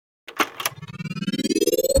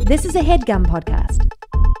This is a HeadGum podcast.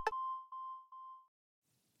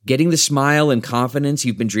 Getting the smile and confidence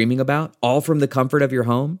you've been dreaming about, all from the comfort of your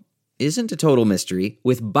home, isn't a total mystery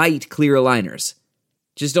with Byte clear aligners.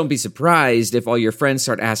 Just don't be surprised if all your friends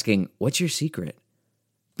start asking, "What's your secret?"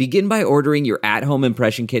 Begin by ordering your at-home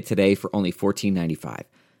impression kit today for only $14.95.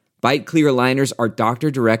 Byte clear aligners are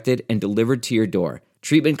doctor-directed and delivered to your door.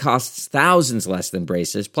 Treatment costs thousands less than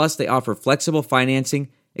braces, plus they offer flexible financing,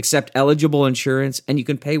 accept eligible insurance, and you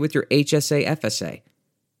can pay with your HSA FSA.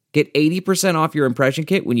 Get 80% off your impression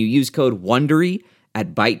kit when you use code WONDERY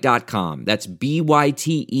at Byte.com. That's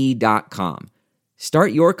BYTE.com.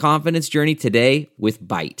 Start your confidence journey today with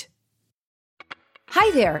Byte. Hi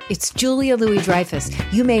there, it's Julia Louis-Dreyfus.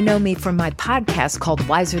 You may know me from my podcast called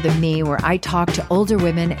Wiser Than Me, where I talk to older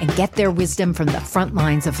women and get their wisdom from the front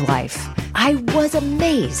lines of life. I was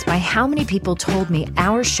amazed by how many people told me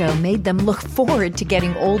our show made them look forward to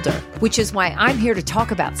getting older, which is why I'm here to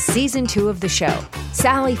talk about season 2 of the show.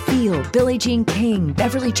 Sally Field, Billie Jean King,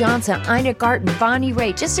 Beverly Johnson, Ina Garten, Bonnie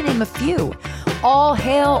Raitt, just to name a few. All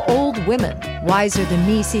hail old women. Wiser Than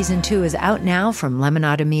Me season 2 is out now from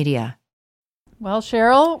Lemonada Media. Well,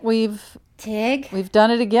 Cheryl, we've done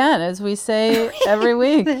it again, as we say every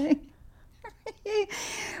week.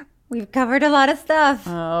 We've covered a lot of stuff.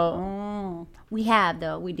 Oh. We have,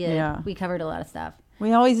 though. We did. Yeah. We covered a lot of stuff.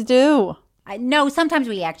 We always do. No, sometimes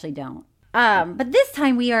we actually don't. But this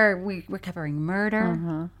time we're covering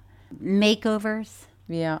murder, makeovers.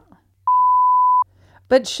 Yeah.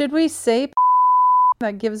 But should we say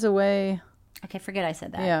that gives away? Okay, forget I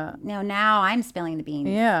said that. Yeah. No, now I'm spilling the beans.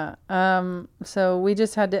 Yeah. So we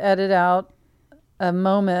just had to edit out a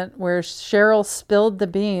moment where Cheryl spilled the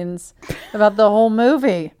beans about the whole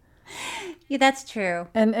movie. Yeah, that's true.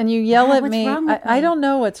 And you yell at what's me. wrong with I me? don't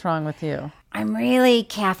know what's wrong with you. I'm really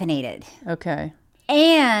caffeinated Okay.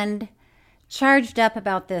 and charged up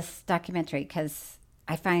about this documentary because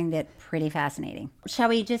I find it pretty fascinating. Shall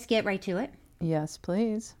we just get right to it? Yes,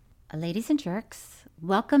 please. Ladies and jerks,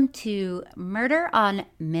 welcome to Murder on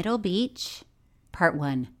Middle Beach, Part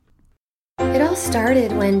 1. It all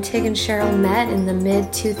started when Tig and Cheryl met in the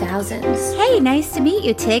mid-2000s. Hey, nice to meet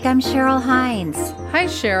you, Tig. I'm Cheryl Hines. Hi,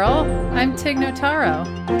 Cheryl. I'm Tig Notaro.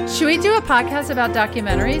 Should we do a podcast about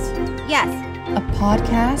documentaries? Yes. A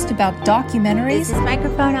podcast about documentaries? Is this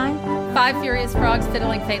microphone on? 5 furious frogs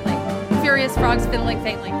fiddling faintly. Furious frogs fiddling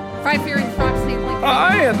faintly. 5 furious frogs fiddling faintly.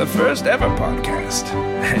 I am the first ever podcast,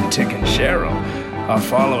 and Tig and Cheryl are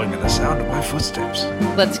following in the sound of my footsteps.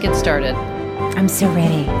 Let's get started. I'm so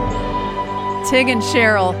ready. Tig and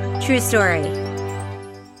Cheryl. True story.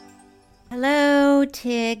 Hello,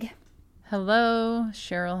 Tig. Hello,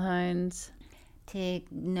 Cheryl Hines. Tig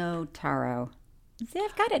Notaro. See,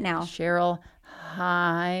 I've got it now. Cheryl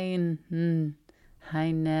Hines.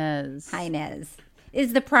 Hines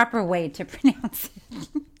is the proper way to pronounce it.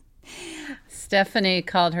 Stephanie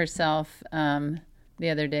called herself the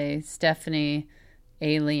other day Stephanie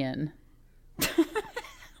Alien.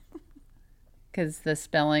 Because the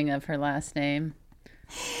spelling of her last name,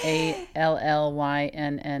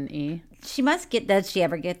 Allynne. She must get, does she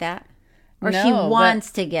ever get that? Or No, she but-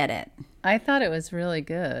 wants to get it. I thought it was really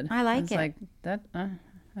good. I like was it. like, that, I'm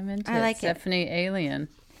into I it. like it. Stephanie Alien.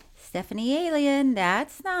 Stephanie Alien,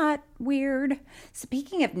 that's not weird.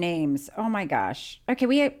 Speaking of names, oh my gosh. Okay,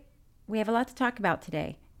 we have a lot to talk about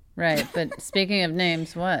today. Right, but speaking of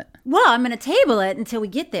names, what? Well, I'm going to table it until we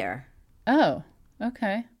get there. Oh,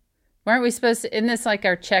 okay. Weren't we supposed to, isn't this like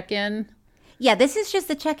our check-in? Yeah, this is just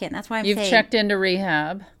the check-in. That's why I'm You've saying. checked into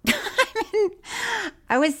rehab.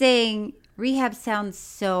 I was saying rehab sounds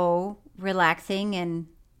so relaxing and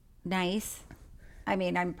nice. I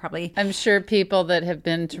mean, I'm sure people that have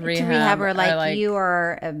been to rehab, are like you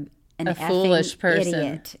are an a foolish effing person.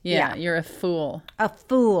 idiot. Yeah, you're a fool. A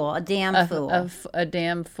fool, a damn fool. A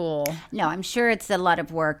damn fool. No, I'm sure it's a lot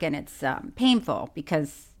of work and it's painful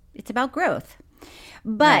because it's about growth.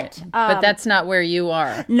 But Right. But that's not where you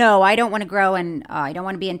are. no, I don't want to grow and I don't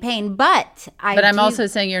want to be in pain. But I'm also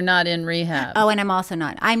saying you're not in rehab. Oh, and I'm also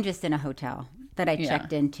not. I'm just in a hotel that I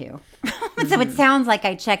checked into. So it sounds like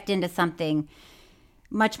I checked into something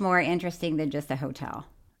much more interesting than just a hotel.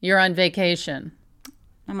 You're on vacation.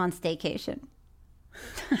 I'm on staycation.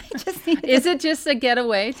 Is it just a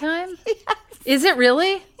getaway time? Yes. Is it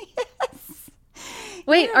really? Yes.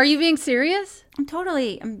 Wait, are you being serious?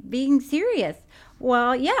 I'm being serious.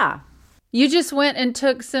 Well, yeah. You just went and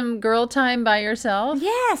took some girl time by yourself?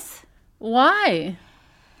 Yes. Why?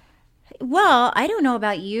 Well, I don't know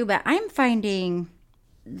about you, but I'm finding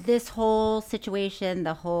this whole situation,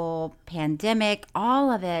 the whole pandemic,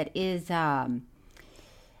 all of it is,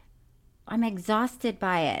 I'm exhausted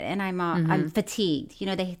by it, and I'm fatigued. You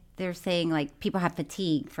know, they're saying like people have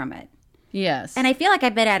fatigue from it. Yes. And I feel like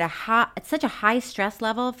I've been at such a high stress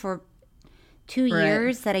level for 2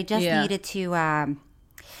 years that I just needed to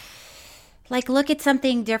like look at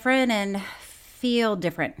something different and feel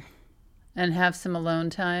different. And have some alone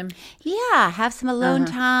time. Yeah, have some alone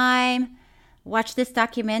time. Watch this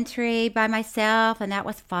documentary by myself, and that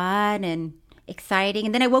was fun and exciting.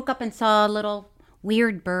 And then I woke up and saw a little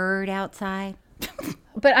weird bird outside.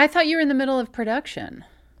 But I thought you were in the middle of production.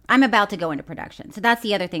 I'm about to go into production. So that's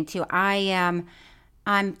the other thing too. I'm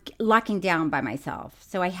locking down by myself.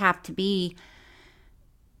 So I have to be,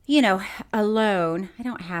 you know, alone. I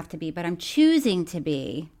don't have to be, but I'm choosing to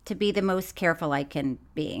be the most careful I can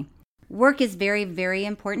be. Work is very, very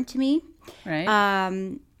important to me. Right.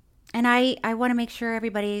 And I want to make sure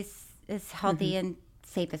everybody's as healthy and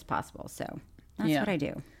safe as possible. So that's what I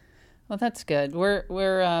do. Well, that's good. We're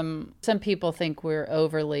some people think we're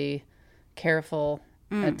overly careful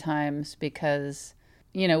at times because,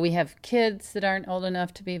 you know, we have kids that aren't old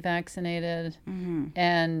enough to be vaccinated.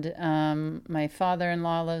 And my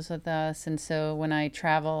father-in-law lives with us. And so when I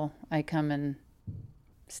travel, I come and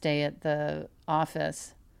stay at the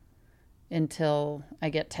office until I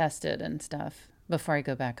get tested and stuff before I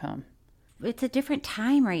go back home. It's a different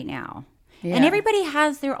time right now. Yeah. And everybody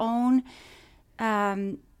has their own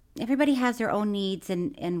needs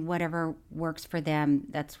and whatever works for them,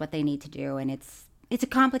 that's what they need to do. And it's a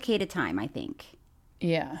complicated time, I think.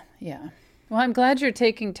 Yeah. Well, I'm glad you're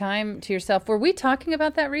taking time to yourself. Were we talking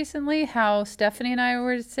about that recently? How Stephanie and I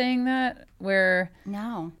were saying that?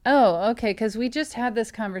 No. Oh, okay. Because we just had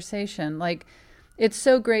this conversation. Like, it's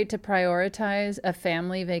so great to prioritize a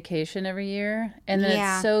family vacation every year. And then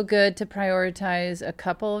it's so good to prioritize a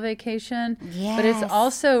couple vacation. Yes. But it's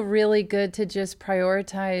also really good to just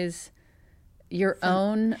prioritize your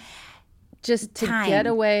own, just to time. Get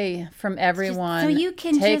away from everyone. So you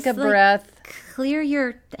can take just a breath. Clear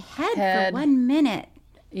your head for 1 minute.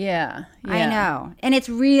 Yeah. I know. And it's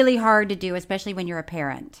really hard to do, especially when you're a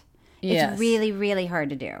parent. Yes. It's really, really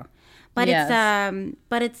hard to do. But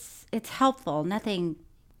it's helpful. Nothing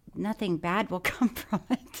bad will come from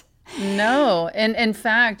it. No. And in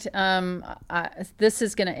fact, this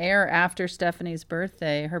is going to air after Stephanie's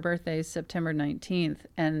birthday. Her birthday is September 19th.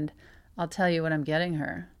 And I'll tell you what I'm getting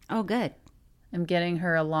her. Oh, good. I'm getting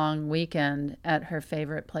her a long weekend at her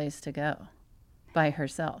favorite place to go by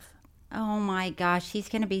herself. Oh, my gosh. She's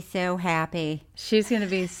going to be so happy. She's going to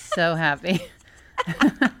be so happy.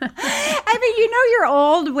 I mean, you know you're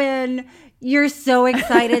old when you're so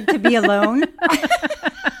excited to be alone.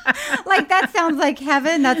 Like, that sounds like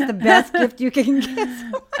heaven. That's the best gift you can give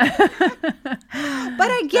someone.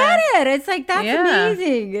 But I get it. It's like, that's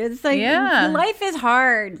amazing. It's like, life is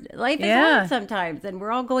hard. Life is hard sometimes, and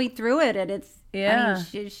we're all going through it, and it's, I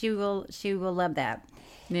mean, she will love that.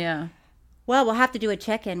 Yeah. Well, we'll have to do a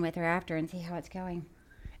check-in with her after and see how it's going.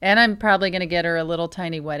 And I'm probably going to get her a little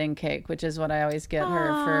tiny wedding cake, which is what I always get her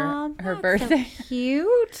for her birthday. So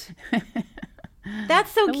cute.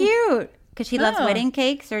 That's so cute. Because she loves wedding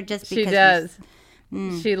cakes, or just because she does.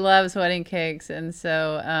 She loves wedding cakes, and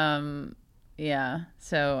so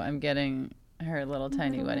so I'm getting her a little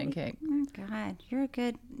tiny wedding cake. Oh God, you're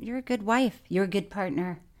a good wife. You're a good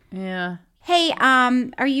partner. Yeah. Hey,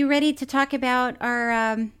 are you ready to talk about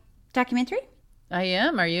our documentary? I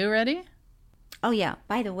am. Are you ready? Oh, yeah.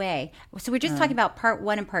 By the way, so we're just talking about part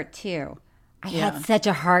 1 and part 2. I had such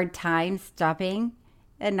a hard time stopping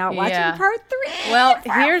and not watching part 3. Well,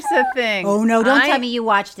 here's the thing. Oh, no. Don't tell me you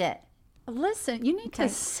watched it. Listen, you need to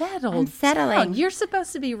settle I'm settling. down. You're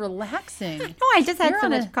supposed to be relaxing. No, I just had so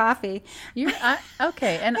much coffee.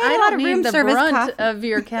 Okay, and I had a I lot don't of need room the service brunt coffee. of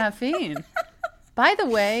your caffeine. By the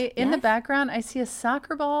way, in the background, I see a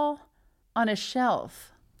soccer ball on a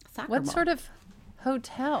shelf. What sort of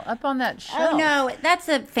hotel up on that shelf? Oh, no. That's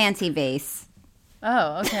a fancy vase.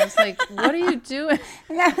 Oh, okay. I was like, what are you doing?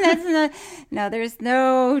 No, there's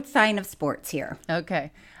no sign of sports here.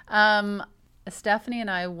 Okay. Stephanie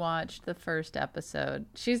and I watched the first episode.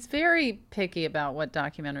 She's very picky about what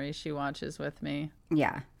documentaries she watches with me.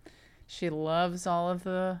 Yeah. She loves all of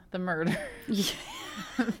the murder.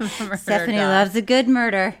 Stephanie loves a good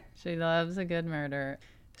murder. She loves a good murder.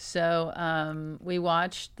 So we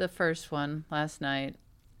watched the first one last night.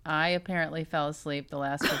 I apparently fell asleep the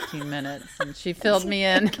last 15 minutes, and she filled me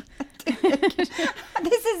in. This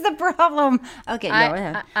is the problem. Okay, go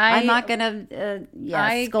ahead. I'm not going to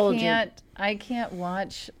scold you. I can't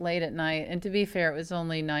watch late at night. And to be fair, it was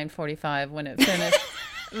only 9:45 when it finished.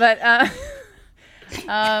 But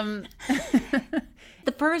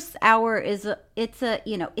the first hour it's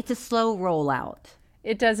a slow rollout.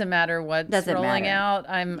 It doesn't matter what's Doesn't rolling matter. out.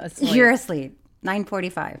 I'm asleep. You're asleep.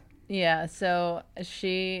 9:45. Yeah, so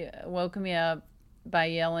she woke me up by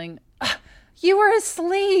yelling, "Ah, you were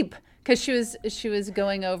asleep," because she was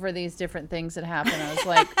going over these different things that happened. I was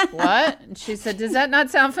like, what? And she said, does that not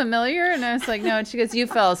sound familiar? And I was like, no. And she goes, you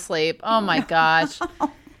fell asleep. Oh my gosh.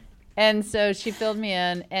 And so she filled me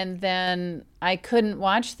in, and then I couldn't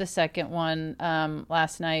watch the second one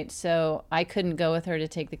last night, so I couldn't go with her to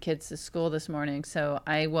take the kids to school this morning. So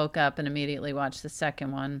I woke up and immediately watched the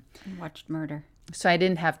second one. I watched Murder. So I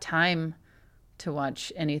didn't have time to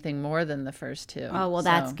watch anything more than the first two. Oh, well,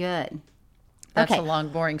 that's good. That's Okay. a long,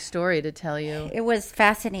 boring story to tell you. It was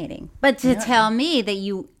fascinating. But to tell me that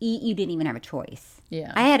you didn't even have a choice.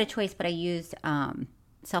 Yeah. I had a choice, but I used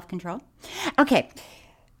self-control. Okay.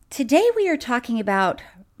 Today we are talking about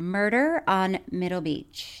Murder on Middle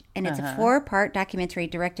Beach. And it's a 4-part documentary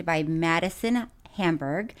directed by Madison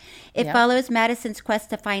Hamburg. It follows Madison's quest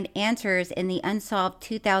to find answers in the unsolved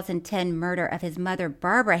 2010 murder of his mother,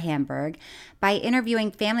 Barbara Hamburg, by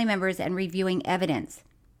interviewing family members and reviewing evidence.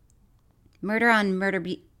 Murder on Murder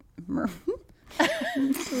Beach.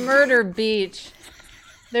 Murder Beach.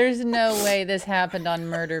 There's no way this happened on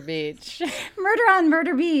Murder Beach. Murder on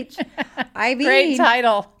Murder Beach. I mean, Great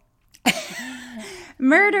title.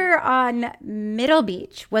 Murder on Middle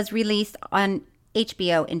Beach was released on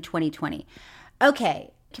HBO in 2020.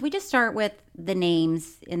 Okay, can we just start with the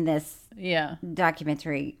names in this Yeah.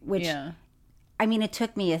 documentary? Which, Yeah. I mean, it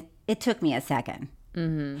took me a second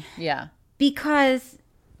Yeah. because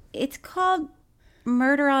it's called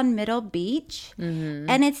Murder on Middle Beach,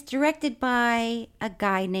 and it's directed by a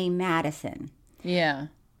guy named Madison. Yeah.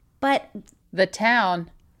 But The town.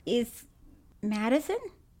 is Madison?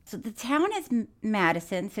 So the town is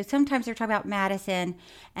Madison. So sometimes they're talking about Madison,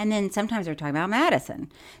 and then sometimes they're talking about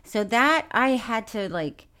Madison. So that I had to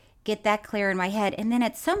like get that clear in my head. And then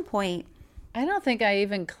at some point, I don't think I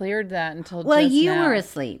even cleared that until well, just you now. were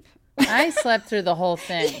asleep. I slept through the whole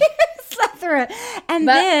thing. Slept through it, and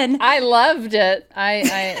But then I loved it.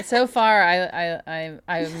 I so far I'm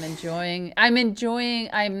enjoying.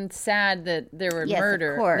 I'm sad that there were Yes, of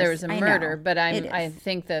murder. course. There was a I murder, know. but It I is.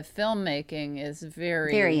 think the filmmaking is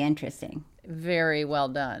very very interesting. very well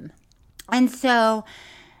done. And so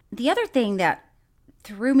the other thing that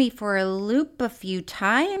threw me for a loop a few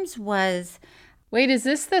times was Wait, is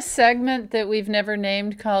this the segment that we've never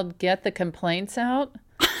named called "Get the Complaints Out"?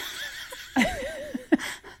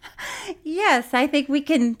 yes, I think we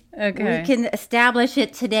can Okay. establish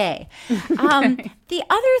it today. The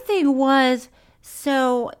other thing was,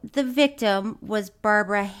 so the victim was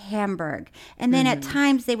Barbara Hamburg, and then at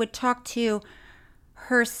times they would talk to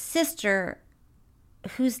her sister,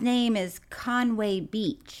 whose name is Conway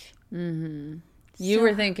Beach. You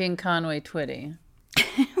were thinking Conway Twitty.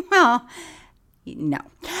 Well, no,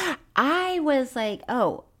 I was like,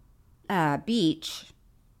 oh, beach.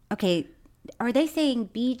 Okay, are they saying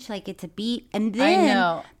beach like it's a beach? And then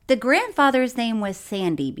know. the grandfather's name was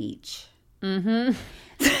Sandy Beach. Mm-hmm.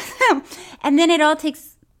 And then it all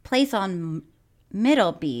takes place on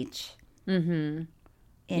Middle Beach. Mm-hmm.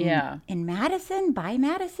 In Madison, by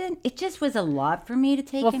Madison. It just was a lot for me to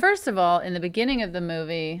take Well, in. first of all, in the beginning of the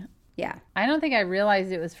movie, Yeah. I don't think I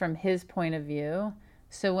realized it was from his point of view.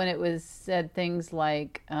 So when it was said things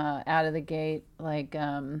like out of the gate, like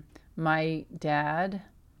my dad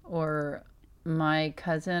or my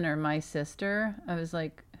cousin or my sister, I was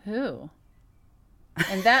like, who?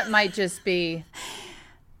 And that might just be,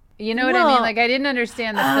 you know what I Well, mean? Like I didn't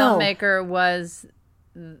understand the filmmaker was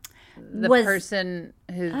the Was- person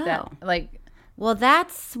who that like. Well,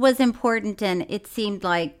 was important, and it seemed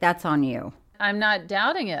like that's on you. I'm not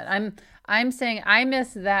doubting it. I'm saying I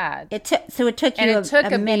missed that. It took you And it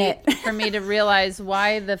took a minute. beat for me to realize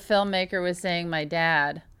why the filmmaker was saying my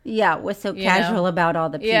dad. Yeah, was so casual about all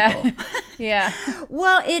the people. Yeah. Yeah.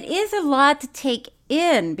 Well, it is a lot to take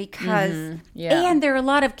in because, Yeah. and there are a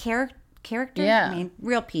lot of characters. Yeah. I mean,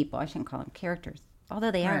 real people. I shouldn't call them characters, although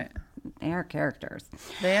they Right. they are characters.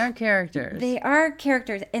 They are characters. They are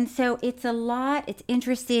characters, and so it's a lot. It's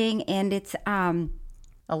interesting, and it's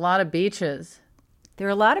A lot of beaches. there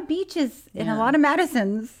are a lot of beaches and a lot of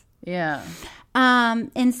Madisons. Yeah.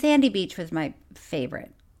 And Sandy Beach was my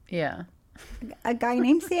favorite. Yeah. A guy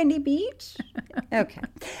named Sandy Beach? Okay.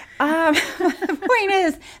 The point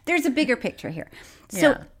is, there's a bigger picture here.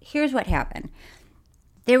 So Yeah. here's what happened.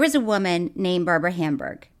 There was a woman named Barbara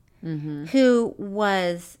Hamburg who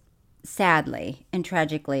was sadly and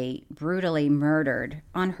tragically, brutally murdered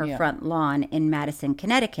on her front lawn in Madison,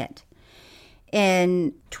 Connecticut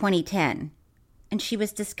in 2010. And she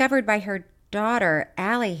was discovered by her daughter,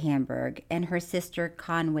 Allie Hamburg, and her sister,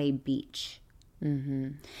 Conway Beach.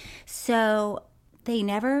 So they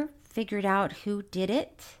never figured out who did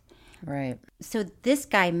it. Right. So this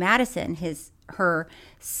guy, Madison, her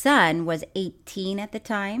son was 18 at the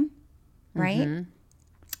time, right?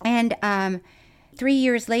 And 3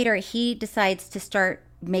 years later, he decides to start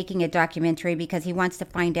making a documentary because he wants to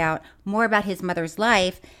find out more about his mother's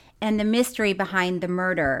life and the mystery behind the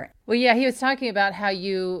murder. Well, yeah, he was talking about how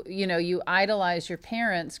you idolize your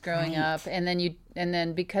parents growing up, and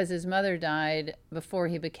then because his mother died before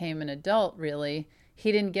he became an adult, really,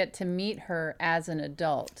 he didn't get to meet her as an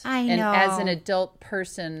adult. I know. And as an adult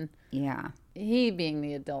person. Yeah. He being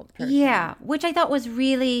the adult person. Yeah, which I thought was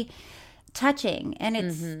really touching. And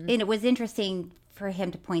it was interesting for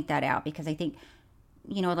him to point that out because I think,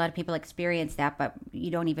 a lot of people experience that, but you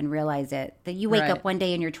don't even realize it. That you wake up one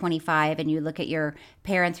day and you're 25 and you look at your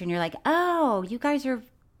parents and you're like, oh, you guys are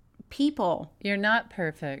people. You're not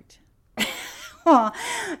perfect. Well,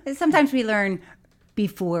 sometimes we learn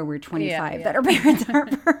before we're 25 that our parents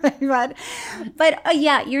aren't perfect. But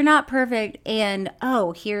yeah, you're not perfect. And,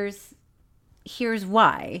 here's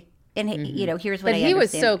why. And, here's what but I he understand.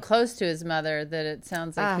 was so close to his mother that it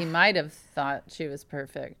sounds like he might have thought she was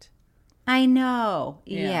perfect. I know.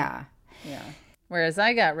 Yeah. Whereas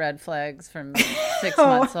I got red flags from 6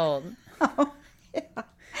 months old. Oh, yeah.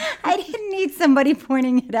 I didn't need somebody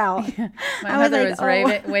pointing it out. My mother was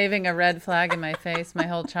waving a red flag in my face my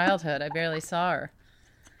whole childhood. I barely saw her.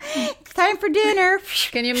 It's time for dinner.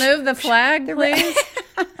 Can you move the flag, please?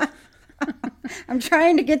 I'm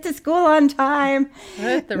trying to get to school on time.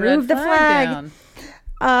 Put the Move the flag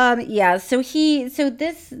down. Yeah. So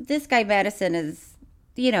this guy Madison is,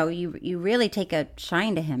 you really take a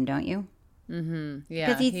shine to him, don't you?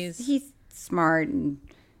 Yeah. Because he's smart and.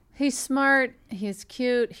 He's smart, he's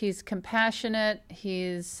cute, he's compassionate,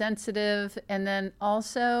 he's sensitive, and then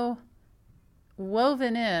also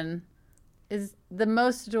woven in is the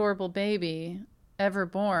most adorable baby ever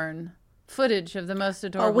born. Footage of the most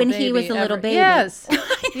adorable baby. Oh, when he was a little baby. Yes. I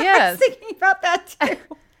was thinking about that too.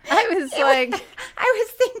 I was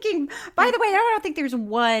thinking, by the way, I don't think there's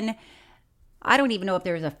one. I don't even know if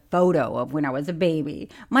there's a photo of when I was a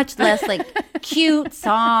baby, much less like cute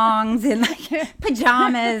songs and like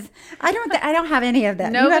pajamas. I don't have any of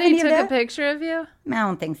that. Nobody took a picture of you? I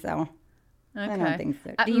don't think so. Okay. I don't think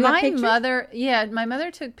so. Do you my have pictures? My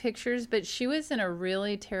mother took pictures, but she was in a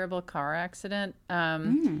really terrible car accident,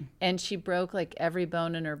 and she broke like every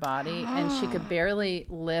bone in her body, and she could barely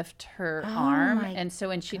lift her arm. And so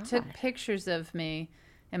when she took pictures of me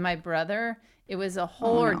and my brother, it was a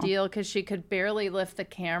whole ordeal because she could barely lift the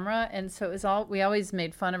camera. And so it was we always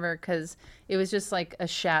made fun of her because it was just like a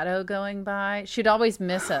shadow going by. She'd always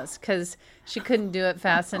miss us because she couldn't do it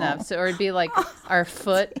fast enough. So it'd be like our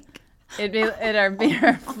foot. It'd be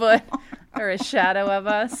our foot or a shadow of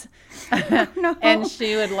us. And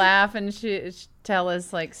she would laugh and she'd tell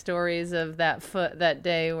us like stories of that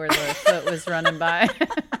day where the foot was running by.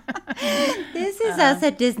 This is us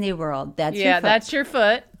at Disney World. That's your foot. That's your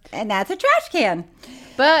foot. And that's a trash can.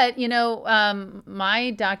 But,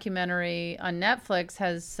 my documentary on Netflix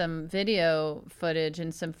has some video footage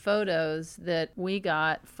and some photos that we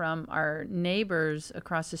got from our neighbors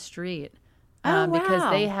across the street.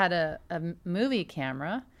 Because they had a movie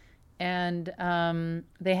camera, and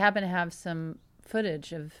they happen to have some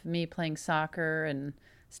footage of me playing soccer and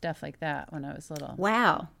stuff like that when I was little.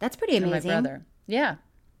 Wow. That's pretty amazing. And my brother. Yeah.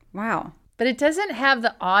 Wow. But it doesn't have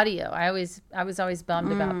the audio. I was always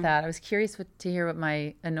bummed about that. I was curious to hear what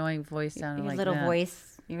my annoying voice sounded like.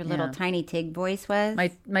 Your little tiny Tig voice was?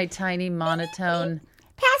 My tiny monotone.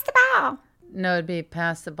 Pass the ball. No, it'd be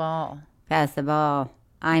pass the ball. Pass the ball.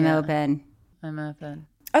 I'm open. I'm open.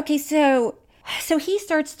 Okay, so he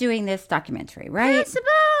starts doing this documentary, right? Pass the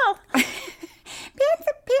ball. Pass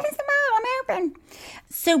the ball. I'm open.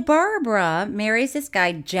 So Barbara marries this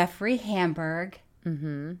guy, Jeffrey Hamburg.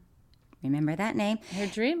 Mm-hmm. Remember that name? Her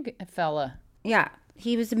dream fella. Yeah.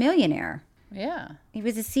 He was a millionaire. Yeah. He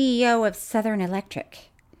was the CEO of Southern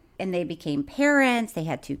Electric. And they became parents. They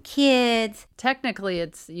had 2 kids. Technically,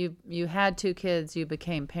 it's you had 2 kids, you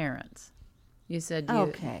became parents. You said you...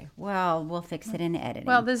 Okay. Well, we'll fix it in editing.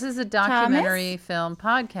 Well, this is a documentary film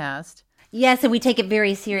podcast. Yes, and we take it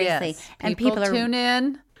very seriously. Yes. And people tune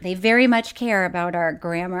in. They very much care about our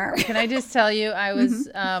grammar. Can I just tell you, I was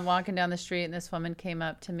walking down the street and this woman came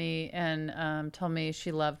up to me and told me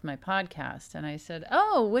she loved my podcast. And I said,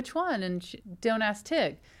 oh, which one? And Don't Ask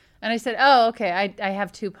Tig. And I said, oh, okay, I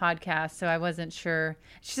have 2 podcasts, so I wasn't sure.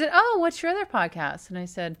 She said, oh, what's your other podcast? And I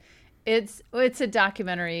said, it's a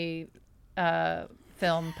documentary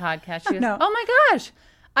film podcast. She goes, oh my gosh,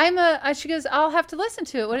 She goes, I'll have to listen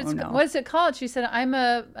to it. What is it called? She said, I'm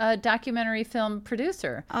a documentary film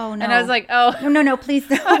producer. Oh, no. And I was like, oh. No, please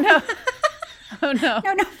don't. Oh, no. Oh, no.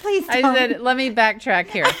 No, please don't. I said, let me backtrack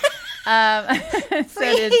here. I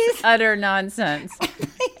said it's utter nonsense.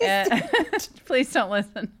 Please don't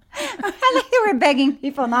listen. I like that we're begging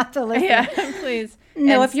people not to listen. Yeah, please.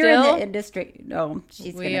 No, And if you're in the industry, no,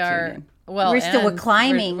 she's going to tune in. Well, we're still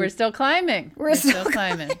climbing. We're still climbing. We're still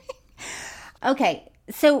climbing. Okay,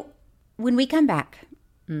 so when we come back,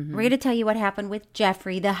 we're going to tell you what happened with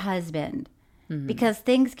Jeffrey, the husband, because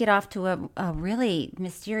things get off to a really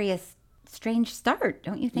mysterious, strange start,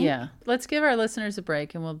 don't you think? Yeah. Let's give our listeners a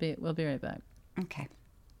break, and we'll be right back. Okay.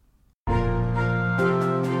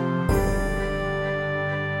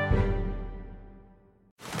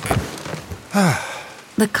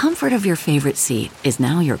 The comfort of your favorite seat is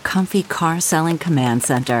now your comfy car selling command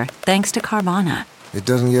center, thanks to Carvana. It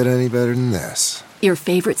doesn't get any better than this. Your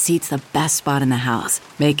favorite seat's the best spot in the house.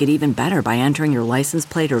 Make it even better by entering your license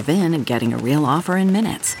plate or VIN and getting a real offer in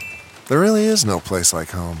minutes. There really is no place like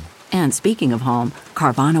home. And speaking of home,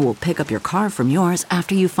 Carvana will pick up your car from yours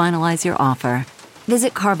after you finalize your offer.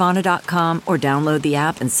 Visit Carvana.com or download the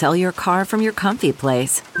app and sell your car from your comfy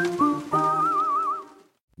place.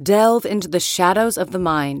 Delve into the shadows of the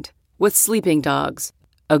mind with Sleeping Dogs,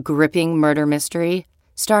 a gripping murder mystery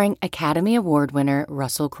starring Academy Award winner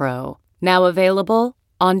Russell Crowe. Now available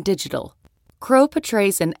on digital. Crowe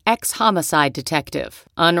portrays an ex-homicide detective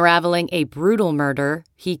unraveling a brutal murder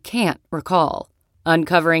he can't recall.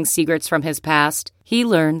 Uncovering secrets from his past, he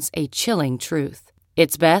learns a chilling truth.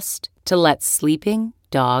 It's best to let sleeping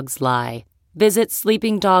dogs lie. Visit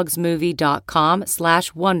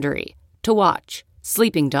sleepingdogsmovie.com/Wondery to watch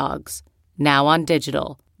Sleeping Dogs, now on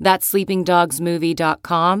digital. That's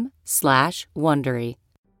sleepingdogsmovie.com/Wondery.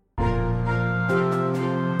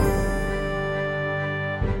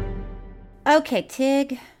 Okay,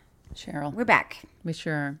 Tig. Cheryl. We're back. We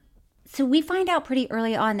sure are. So we find out pretty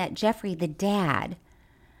early on that Jeffrey, the dad,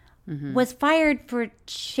 was fired for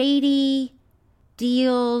shady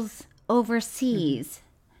deals overseas.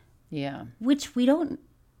 Yeah. Which we don't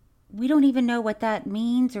even know what that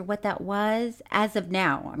means or what that was as of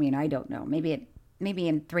now. I mean, I don't know. Maybe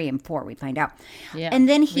in 3 and 4 we find out. Yeah. And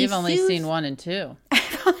then we've only seen 1 and 2.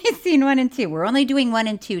 I've only seen 1 and 2. We're only doing 1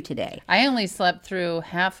 and 2 today. I only slept through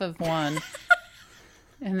half of 1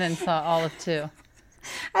 and then saw all of 2.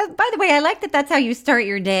 By the way, I like that that's how you start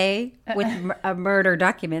your day, with a murder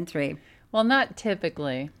documentary. Well, not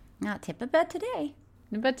typically. Not typical, but today.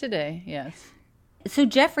 But today, yes. So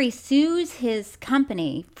Jeffrey sues his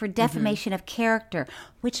company for defamation of character,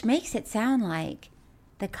 which makes it sound like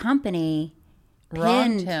the company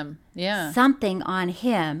wronged pinned him. Yeah. something on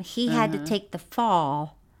him. He had to take the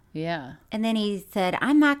fall. Yeah. And then he said,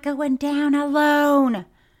 I'm not going down alone.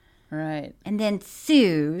 Right. And then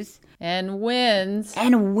sues. And wins.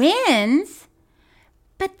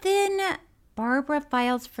 But then Barbara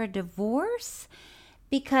files for divorce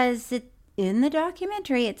because in the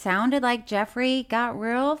documentary, it sounded like Jeffrey got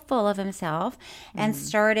real full of himself and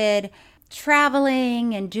started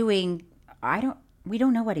traveling and doing, we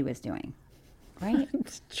don't know what he was doing, right?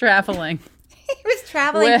 Traveling. He was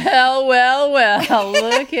traveling. Well,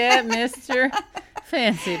 look at Mr.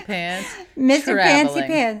 Fancy Pants. Mr. Traveling. Fancy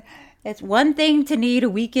Pants. It's one thing to need a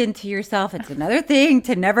weekend to yourself. It's another thing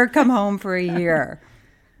to never come home for a year.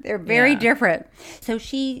 They're very different. So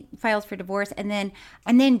she files for divorce, and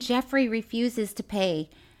then Jeffrey refuses to pay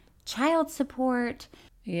child support.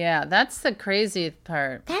 Yeah, that's the crazy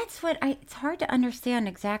part. That's what it's hard to understand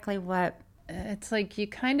exactly what. It's like you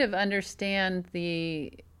kind of understand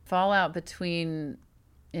the fallout between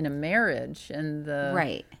in a marriage and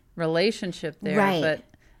the relationship there, right.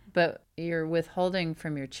 but you're withholding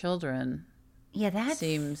from your children. Yeah, that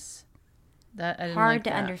seems that I didn't hard like to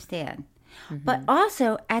that. understand. But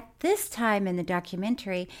also at this time in the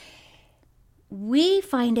documentary, we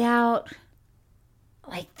find out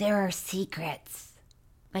like there are secrets.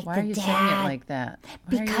 Like Why the are you dad, saying it like that?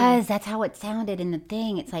 Because that's how it sounded in the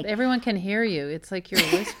thing. It's like everyone can hear you. It's like you're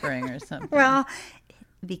whispering or something. Well,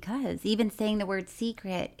 because even saying the word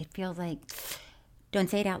secret, it feels like don't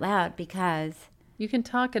say it out loud because you can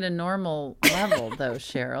talk at a normal level though,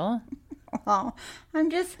 Cheryl. Well,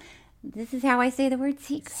 this is how I say the word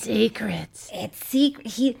secret. Secrets. It's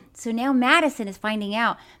secret. So now Madison is finding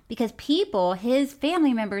out because his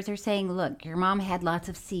family members are saying, look, your mom had lots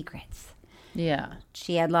of secrets. Yeah.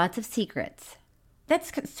 She had lots of secrets.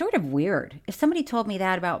 That's sort of weird. If somebody told me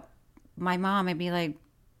that about my mom, I'd be like,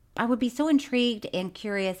 I would be so intrigued and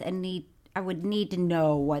curious and I would need to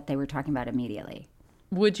know what they were talking about immediately.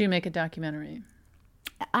 Would you make a documentary?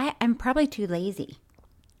 I'm probably too lazy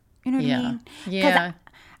You know what I Yeah. mean? Yeah.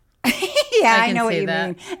 Yeah, I can know what see you that.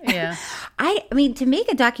 mean. Yeah. I mean, to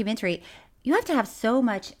make a documentary, you have to have so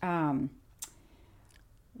much,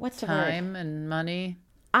 what's the word? Time and money.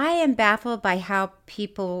 I am baffled by how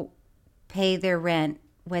people pay their rent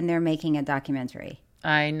when they're making a documentary.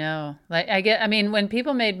 I know. I mean, when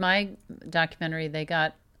people made my documentary, they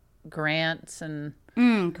got grants and,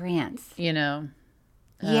 Grants. you know.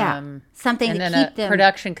 Yeah. Something and to then keep a them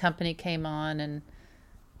production company came on and,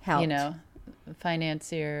 helped. you know,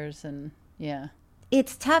 financiers and, yeah.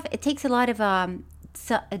 It's tough. It takes a lot of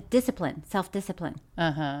discipline, self-discipline.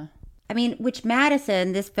 Uh-huh. I mean, which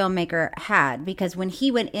Madison, this filmmaker, had, because when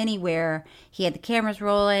he went anywhere, he had the cameras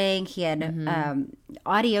rolling, he had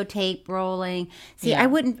audio tape rolling. See, Yeah. I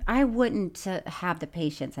wouldn't have the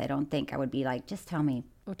patience. I don't think I would be like, just tell me.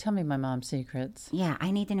 Oh, tell me my mom's secrets. Yeah,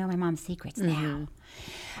 I need to know my mom's secrets now.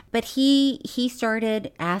 But he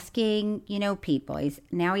started asking, people. He's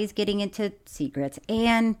getting into secrets,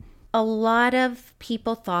 and a lot of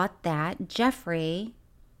people thought that Jeffrey,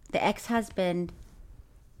 the ex-husband,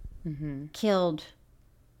 killed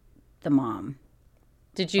the mom.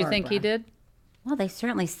 Did you think he did? Well, they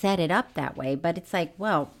certainly set it up that way, but it's like,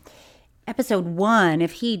 well, episode 1,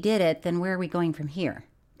 if he did it, then where are we going from here?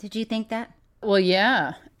 Did you think that? Well,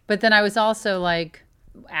 yeah. But then I was also like,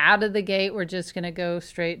 out of the gate, we're just going to go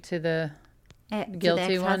straight to the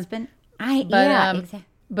guilty one. Ex-husband? Exactly.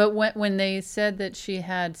 But when they said that she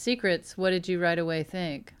had secrets, what did you right away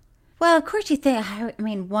think? Well, of course you think,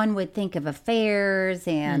 one would think of affairs,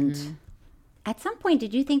 and at some point,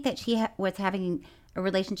 did you think that she was having a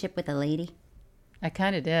relationship with a lady? I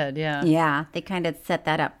kind of did, yeah. Yeah, they kind of set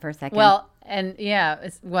that up for a second. Well, and yeah,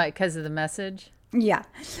 what, because of the message? Yeah.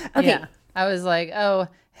 Okay. Yeah. I was like, oh,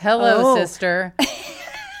 hello, sister.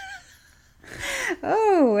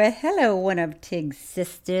 Oh, hello, one of Tig's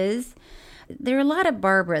sisters. There are a lot of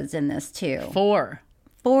Barbaras in this, too. 4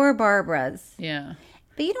 Barbaras. Yeah.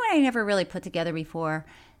 But you know what I never really put together before?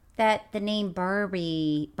 That the name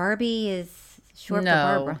Barbie is short for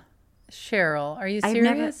Barbara. Cheryl, are you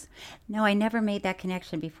serious? No, I never made that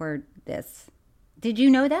connection before this. Did you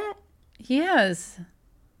know that? Yes.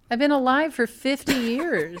 I've been alive for 50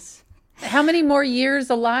 years. How many more years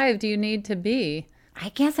alive do you need to be? I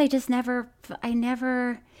guess I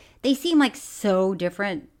never, they seem like so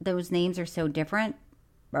different. Those names are so different.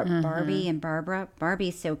 Barbie and Barbara.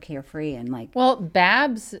 Barbie's so carefree and like. Well,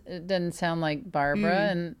 Babs doesn't sound like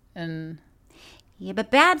Barbara and. Yeah,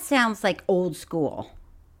 but Babs sounds like old school.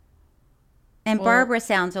 And Barbara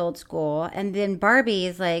sounds old school. And then Barbie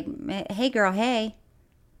is like, hey girl, hey.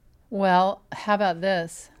 Well, how about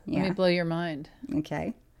this? Yeah. Let me blow your mind.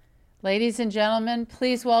 Okay. Ladies and gentlemen,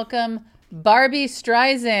 please welcome Barbie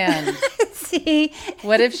Streisand. See?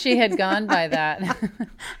 What if she had gone by that?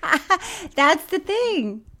 That's the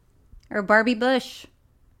thing. Or Barbie Bush.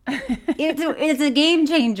 It's a game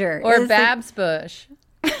changer. Or Babs Bush.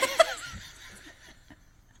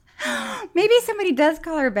 Maybe somebody does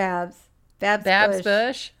call her Babs. Babs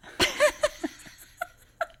Bush.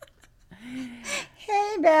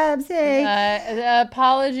 Hey, Babs. Hey.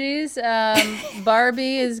 Apologies.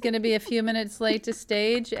 Barbie is going to be a few minutes late to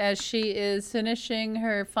stage as she is finishing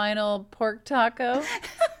her final pork taco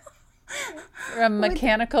from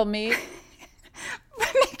Mechanical Meat.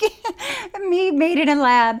 Me made in a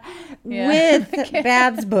lab with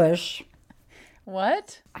Babs Bush.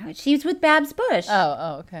 What? She's with Babs Bush.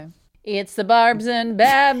 Oh, okay. It's the Barbs and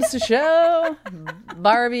Babs show.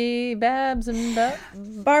 Barbie, Babs, and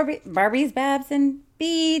Barbie's Babs and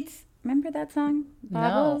Beads. Remember that song?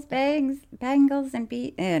 Bobbles, bangles, and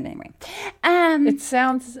beads. Anyway, it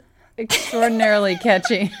sounds extraordinarily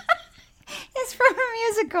catchy. It's from a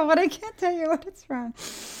musical, but I can't tell you what it's from.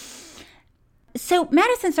 So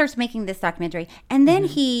Madison starts making this documentary, and then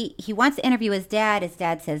he wants to interview his dad. His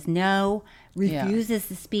dad says no, refuses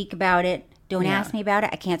to speak about it. Don't ask me about it.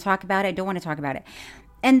 I can't talk about it. I don't want to talk about it.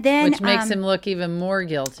 And then which makes him look even more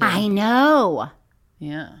guilty. I know.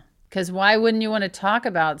 Yeah. Because why wouldn't you want to talk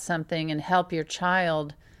about something and help your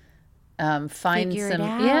child find Figure it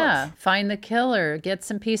out. find the killer, get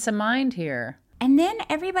some peace of mind here. And then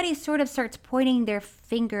everybody sort of starts pointing their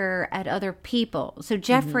finger at other people. So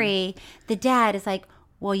Jeffrey, the dad, is like,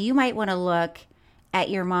 well, you might want to look at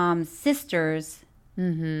your mom's sisters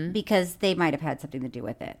because they might have had something to do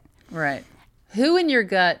with it. Right. Who in your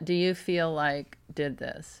gut do you feel like did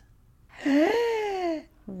this?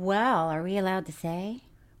 Well, are we allowed to say?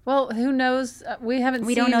 Well, who knows? We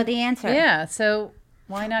don't know the answer. Yeah, so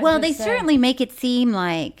why not? Well, just they say? certainly make it seem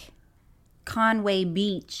like Conway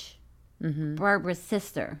Beach, Barbara's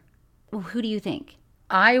sister. Well, who do you think?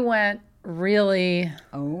 I went really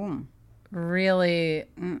really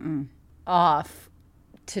off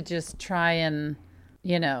to just try and,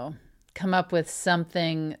 come up with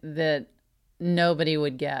something that nobody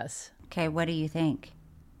would guess. Okay, what do you think?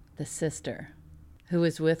 The sister who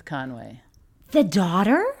was with Conway. The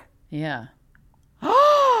daughter? Yeah.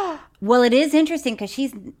 Well, it is interesting because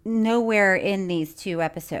she's nowhere in these 2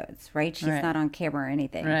 episodes, right? She's Right. not on camera or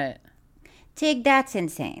anything. Right. Tig, that's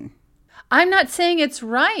insane. I'm not saying it's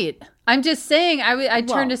right. I'm just saying, I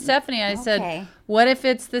turned to Stephanie. I said, what if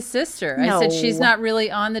it's the sister? No. I said, she's not really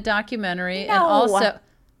on the documentary. No. And also,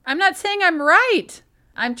 I'm not saying I'm right.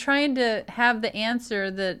 I'm trying to have the answer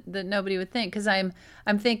that nobody would think. Because I'm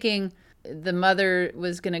thinking the mother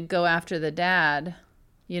was going to go after the dad.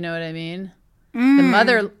 You know what I mean?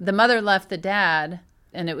 The mother left the dad,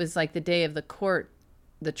 and it was like the day of the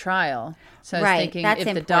trial. So I was thinking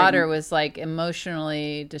if the daughter was like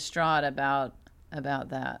emotionally distraught about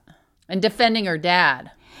that and defending her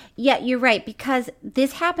dad. Yeah, you're right, because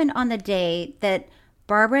this happened on the day that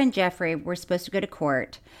Barbara and Jeffrey were supposed to go to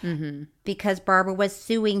court because Barbara was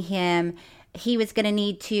suing him. He was going to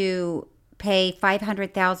need to pay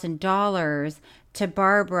 $500,000 to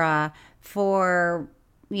Barbara for,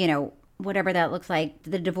 whatever that looks like,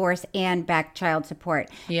 the divorce and back child support.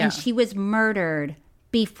 Yeah. And she was murdered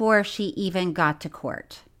before she even got to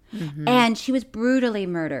court. And she was brutally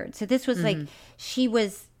murdered. So this was like, she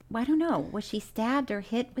was, I don't know, was she stabbed or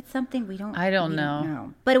hit with something? I don't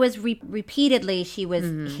know. But it was repeatedly she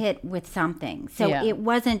was hit with something. So it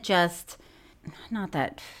wasn't just, not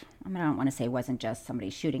that, I don't want to say it wasn't just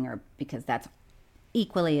somebody shooting her because that's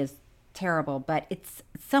equally as terrible, but it's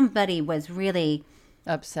somebody was really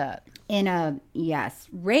upset in a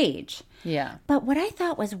rage. Yeah. But what I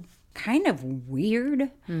thought was kind of weird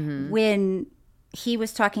when he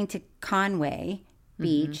was talking to Conway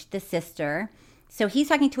Beach, the sister. So he's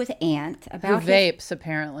talking to his aunt about who vapes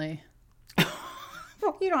apparently.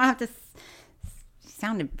 Well, you don't have to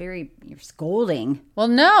sound you're scolding. Well,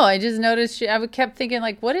 no, I just noticed I kept thinking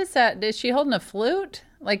like, what is that? Is she holding a flute?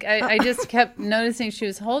 Like I just kept noticing she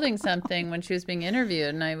was holding something when she was being interviewed,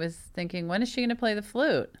 and I was thinking, when is she going to play the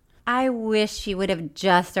flute? I wish she would have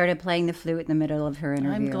just started playing the flute in the middle of her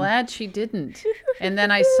interview. I'm glad she didn't. And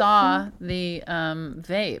then I saw the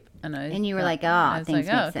vape, and you were like, "Oh, things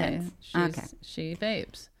make sense. Okay, she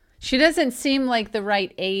vapes." She doesn't seem like the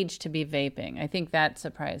right age to be vaping. I think that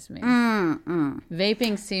surprised me.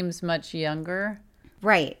 Vaping seems much younger.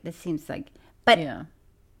 Right. This seems like, but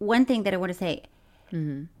one thing that I want to say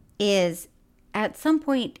is, at some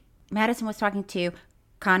point, Madison was talking to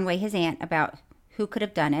Conway, his aunt, about who could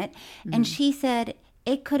have done it. And she said,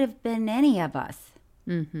 it could have been any of us.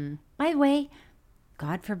 By the way,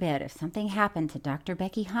 God forbid, if something happened to Dr.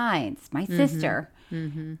 Becky Hines, my sister,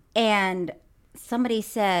 and somebody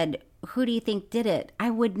said, who do you think did it? I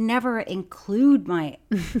would never include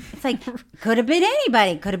it's like, could have been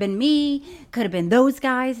anybody. Could have been me. Could have been those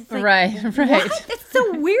guys. It's like, right. What? It's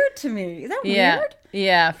so weird to me. Is that weird?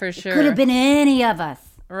 Yeah, for sure. It could have been any of us.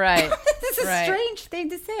 Right. This is a strange thing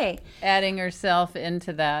to say. Adding herself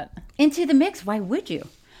into that. Into the mix. Why would you?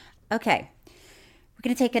 Okay. We're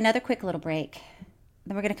going to take another quick little break.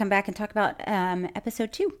 Then we're going to come back and talk about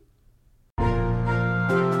episode 2.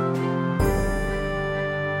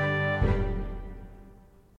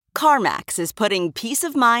 CarMax is putting peace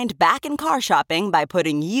of mind back in car shopping by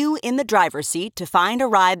putting you in the driver's seat to find a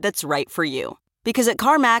ride that's right for you. Because at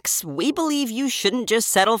CarMax, we believe you shouldn't just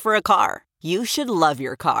settle for a car. You should love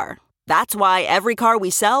your car. That's why every car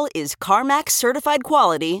we sell is CarMax certified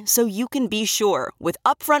quality, so you can be sure with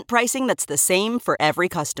upfront pricing that's the same for every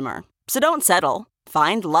customer. So don't settle.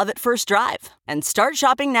 Find love at first drive and start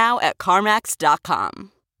shopping now at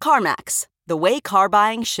CarMax.com. CarMax, the way car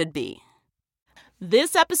buying should be.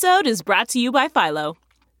 This episode is brought to you by Philo.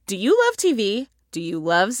 Do you love TV? Do you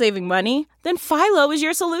love saving money? Then Philo is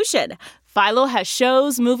your solution. Philo has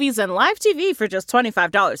shows, movies, and live TV for just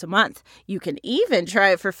 $25 a month. You can even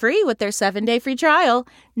try it for free with their 7-day free trial.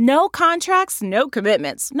 No contracts, no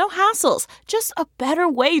commitments, no hassles. Just a better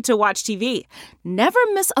way to watch TV. Never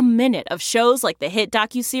miss a minute of shows like the hit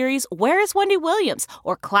docuseries Where is Wendy Williams?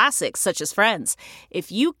 Or classics such as Friends.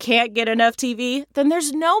 If you can't get enough TV, then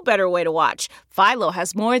there's no better way to watch. Philo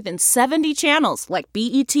has more than 70 channels like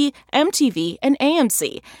BET, MTV, and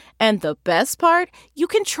AMC. And the best part? You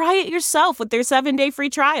can try it yourself with their 7-day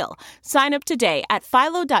free trial. Sign up today at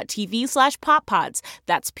philo.tv/poppods.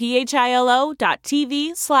 That's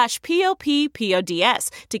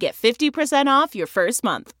philo.tv/POPPODS to get 50% off your first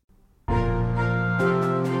month.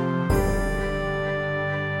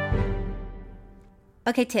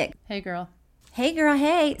 Okay, Tig. Hey, girl. Hey, girl,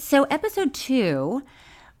 hey. So episode 2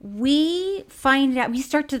 we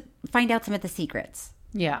start to find out some of the secrets.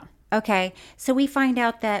 Yeah. Okay. So we find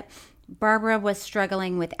out that Barbara was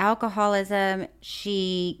struggling with alcoholism.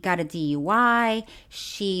 She got a DUI.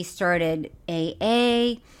 She started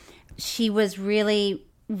AA. She was really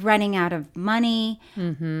running out of money.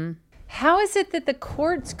 Mm-hmm. How is it that the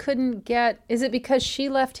courts couldn't get, is it because she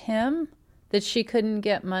left him that she couldn't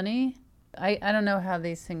get money? I don't know how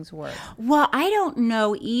these things work. Well, I don't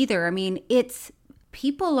know either. I mean,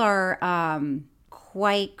 people are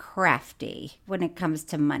quite crafty when it comes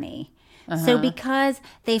to money. So because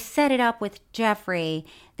they set it up with Jeffrey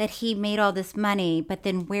that he made all this money, but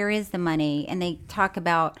then where is the money? And they talk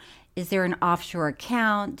about, is there an offshore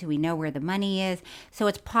account? Do we know where the money is? So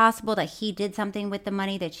it's possible that he did something with the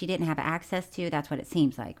money that she didn't have access to. That's what it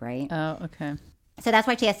seems like, right? Oh, okay. So that's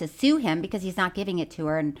why she has to sue him, because he's not giving it to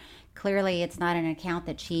her. And clearly it's not an account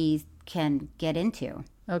that she can get into.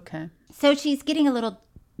 Okay. So she's getting a little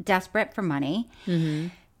desperate for money. Mm-hmm.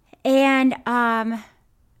 And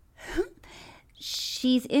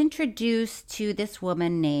she's introduced to this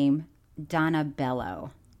woman named Donna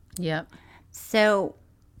Bello. Yep. So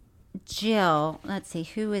Jill, let's see,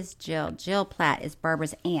 who is Jill? Jill Platt is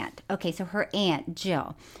Barbara's aunt. Okay, so her aunt,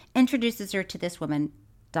 Jill, introduces her to this woman,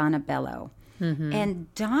 Donna Bello. Mm-hmm.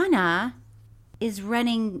 And Donna is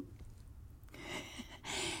running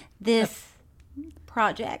this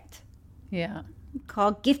project. Yeah.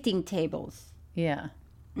 Called Gifting Tables. Yeah.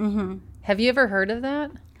 Mm-hmm. Have you ever heard of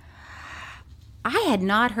that? I had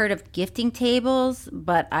not heard of gifting tables,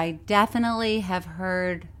 but I definitely have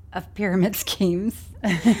heard of pyramid schemes.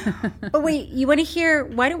 But wait, you want to hear,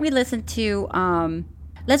 why don't we listen to,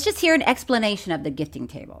 let's just hear an explanation of the gifting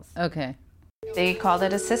tables. Okay. They called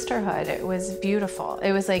it a sisterhood. It was beautiful.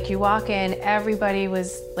 It was like you walk in, everybody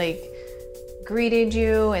was like greeted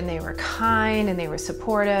you, and they were kind and they were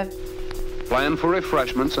supportive. Plan for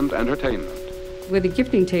refreshments and entertainment. With the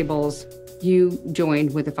gifting tables, you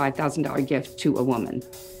joined with a $5,000 gift to a woman.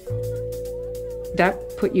 That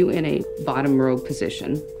put you in a bottom row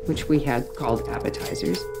position, which we had called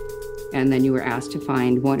appetizers. And then you were asked to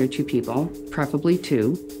find one or two people, preferably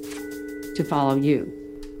two, to follow you.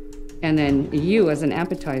 And then you, as an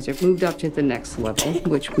appetizer, moved up to the next level,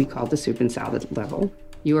 which we called the soup and salad level.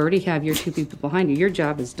 You already have your two people behind you. Your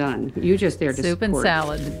job is done. You're just there to soup and support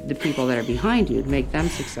salad. The people that are behind you, to make them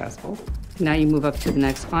successful. Now you move up to the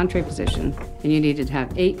next entree position, and you needed to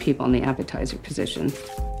have 8 people in the appetizer position.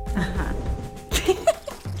 Uh-huh.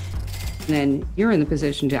 And then you're in the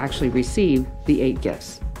position to actually receive the 8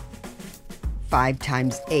 gifts. 5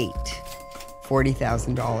 times 8,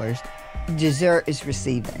 $40,000. Dessert is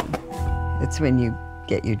receiving. It's when you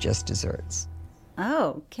get your just desserts.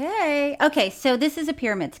 Okay. Okay, so this is a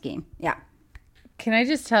pyramid scheme. Yeah. Can I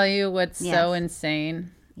just tell you what's Yes. so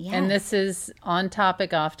insane? Yes. And this is on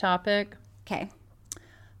topic, off topic. Okay.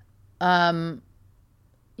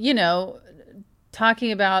 You know,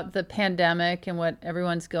 talking about the pandemic and what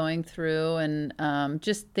everyone's going through, and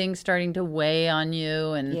just things starting to weigh on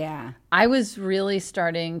you. And yeah, I was really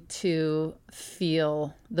starting to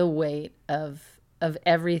feel the weight of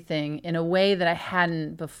everything in a way that I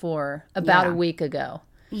hadn't before about a week ago.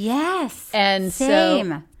 Yes. And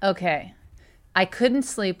same. so, okay, I couldn't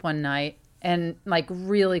sleep one night, and like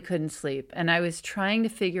really couldn't sleep. And I was trying to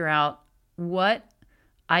figure out what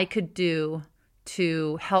I could do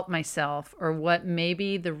to help myself, or what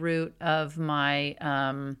maybe the root of my,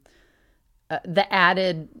 the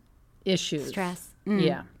added issues. Stress.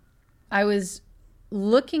 Yeah. I was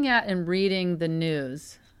looking at and reading the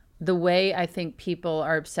news the way I think people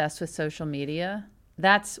are obsessed with social media.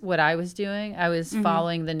 That's what I was doing. I was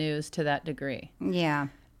following the news to that degree. Yeah.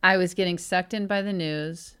 I was getting sucked in by the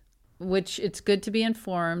news, which it's good to be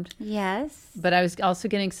informed. Yes. But I was also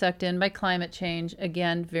getting sucked in by climate change.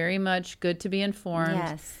 Again, very much good to be informed.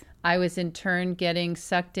 Yes. I was in turn getting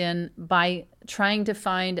sucked in by trying to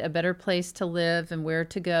find a better place to live and where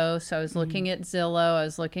to go. So I was looking at Zillow. I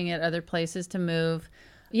was looking at other places to move.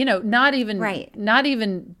 You know, not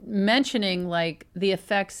even mentioning like the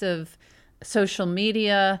effects of social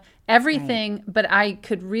media, everything, right. But I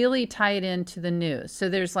could really tie it into the news. So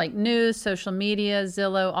there's like news, social media,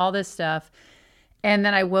 Zillow, all this stuff. And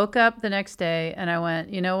then I woke up the next day and I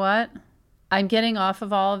went, you know what? I'm getting off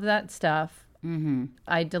of all of that stuff. Mm-hmm.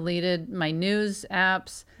 I deleted my news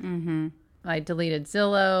apps. Mm-hmm. I deleted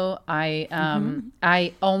Zillow.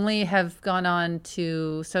 I only have gone on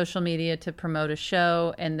to social media to promote a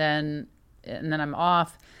show, and then I'm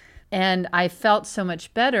off. And I felt so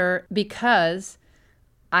much better because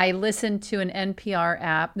I listened to an NPR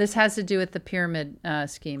app. This has to do with the pyramid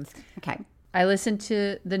scheme. Okay. I listened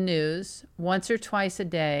to the news once or twice a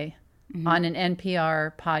day on an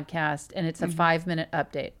NPR podcast, and it's a 5-minute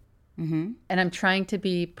update. And I'm trying to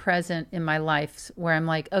be present in my life where I'm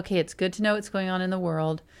like, okay, it's good to know what's going on in the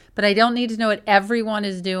world, but I don't need to know what everyone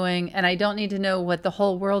is doing, and I don't need to know what the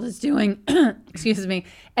whole world is doing, excuse me,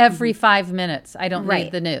 every 5 minutes. I don't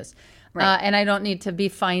need the news. And I don't need to be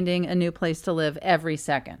finding a new place to live every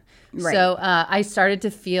second. Right. So I started to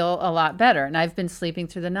feel a lot better, and I've been sleeping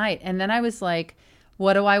through the night. And then I was like,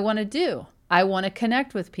 what do I want to do? I want to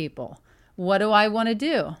connect with people. What do I want to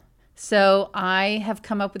do? So I have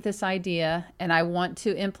come up with this idea, and I want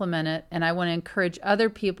to implement it, and I want to encourage other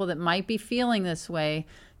people that might be feeling this way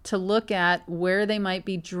to look at where they might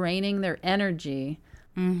be draining their energy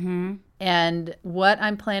and what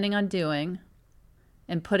I'm planning on doing.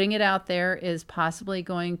 And putting it out there is possibly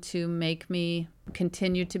going to make me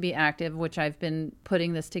continue to be active, which I've been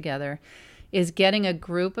putting this together, is getting a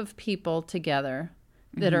group of people together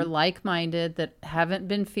that are like-minded, that haven't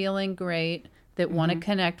been feeling great, that want to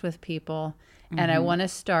connect with people, and I want to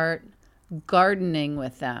start gardening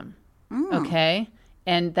with them, okay?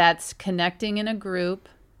 And that's connecting in a group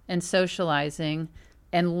and socializing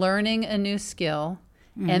and learning a new skill,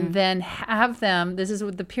 and then have them, this is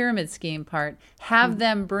with the pyramid scheme part, have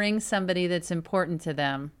them bring somebody that's important to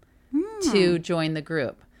them to join the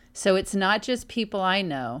group. So it's not just people I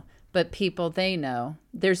know, but people they know.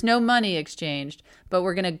 There's no money exchanged, but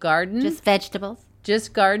we're going to garden. Just vegetables.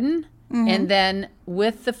 Just garden. And then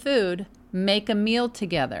with the food, make a meal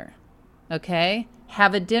together, okay?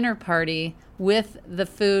 Have a dinner party with the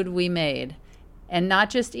food we made. And not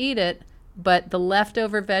just eat it, but the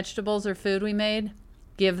leftover vegetables or food we made,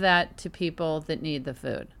 give that to people that need the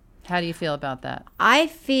food. How do you feel about that? I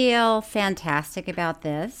feel fantastic about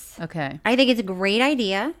this. Okay. I think it's a great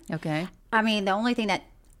idea. Okay. I mean, the only thing that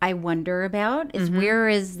I wonder about is where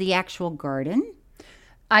is the actual garden?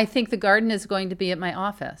 I think the garden is going to be at my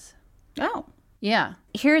office. Oh. Yeah.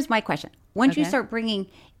 Here's my question. Once you start bringing,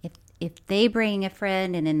 if they bring a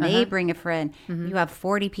friend and then they bring a friend, you have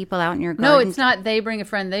 40 people out in your garden. No, it's not they bring a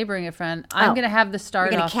friend, they bring a friend. I'm going to have the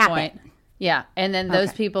start off point. Yeah. And then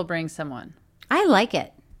those people bring someone. I like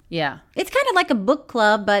it. Yeah. It's kind of like a book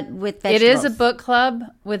club, but with vegetables. It is a book club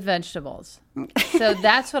with vegetables. So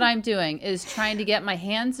that's what I'm doing, is trying to get my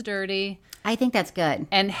hands dirty. I think that's good.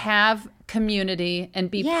 And have community and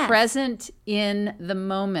be present in the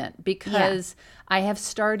moment, because I have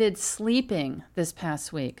started sleeping this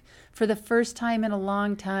past week for the first time in a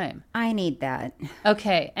long time. I need that.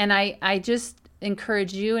 Okay. And I just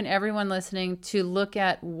encourage you and everyone listening to look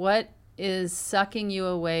at what is sucking you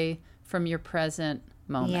away from your present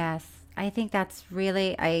moment. Yes. I think that's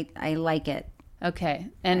really, I like it. Okay.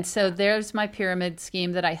 And so there's my pyramid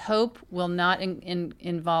scheme that I hope will not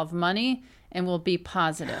involve money and will be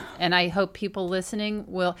positive. And I hope people listening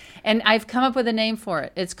will. And I've come up with a name for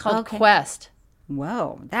it. It's called Quest.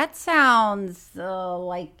 Whoa. That sounds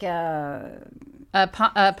like a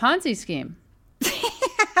Ponzi scheme.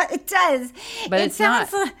 It does. But it's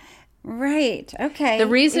not. Right. Okay. The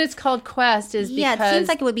reason it's called Quest is because... Yeah, it seems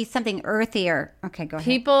like it would be something earthier. Okay, go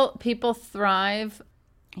ahead. People thrive...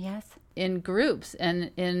 Yes. In groups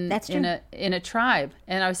and in a tribe.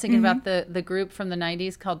 And I was thinking about the group from the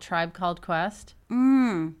 90s called Tribe Called Quest.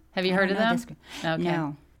 Have you heard of them? Okay.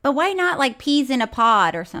 No. But why not like peas in a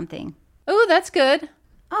pod or something? Oh, that's good.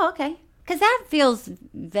 Oh, okay. Because that feels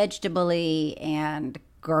vegetable-y and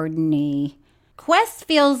garden-y. Quest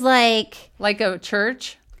feels like... Like a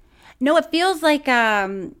church? No, it feels like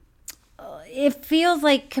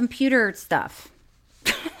computer stuff.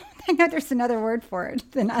 I know there's another word for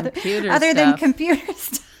it than other than computer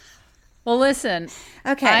stuff. Well, listen.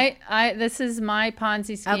 Okay. This is my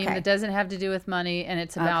Ponzi scheme that doesn't have to do with money, and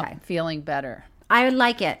it's about feeling better. I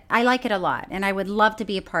like it. I like it a lot, and I would love to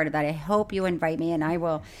be a part of that. I hope you invite me, and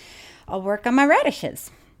I'll work on my radishes.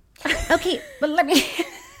 Okay, but let me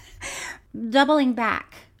doubling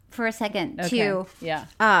back for a second to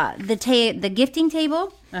the gifting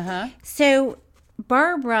table. So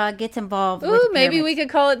Barbara gets involved with pyramids. Maybe we could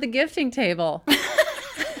call it the gifting table.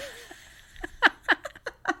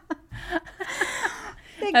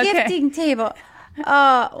 Gifting table.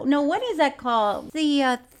 No, what is that called?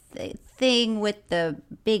 The thing with the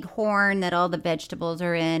big horn that all the vegetables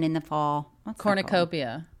are in the fall. What's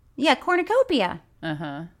cornucopia. Yeah, cornucopia.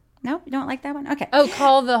 Nope, you don't like that one? Okay. Oh,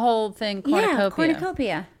 call the whole thing cornucopia. Yeah,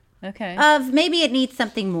 cornucopia. Okay. Maybe it needs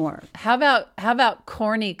something more. How about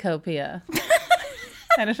cornucopia?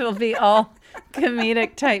 And it'll be all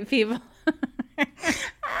comedic type people.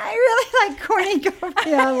 I really like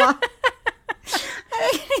cornucopia a lot.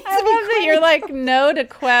 I love that you're like no to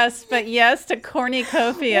Quest, but yes to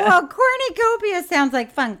cornucopia. Well, cornucopia sounds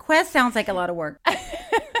like fun. Quest sounds like a lot of work.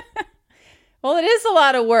 Well, it is a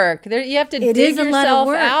lot of work. You have to dig yourself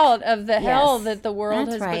out of the hell that the world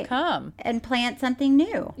has become. And plant something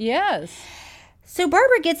new. Yes. So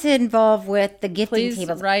Barbara gets involved with the gifting tables.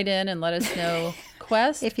 Please write in and let us know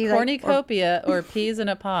Quest, if you cornucopia, or peas in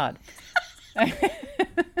a pod.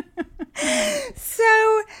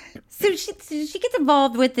 So she gets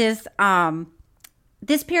involved with this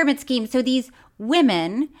this pyramid scheme. So these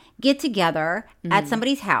women get together at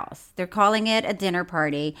somebody's house. They're calling it a dinner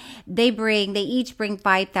party. They each bring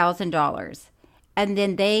 $5,000, and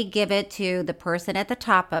then they give it to the person at the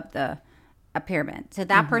top of the pyramid. So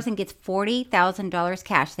that person gets $40,000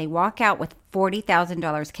 cash. They walk out with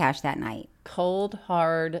 $40,000 cash that night. Cold,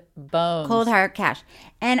 hard bones. Cold, hard cash.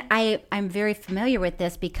 And I'm very familiar with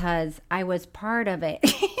this because I was part of it.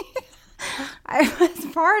 I was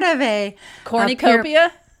part of a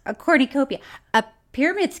cornucopia? A cornucopia. A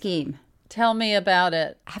pyramid scheme. Tell me about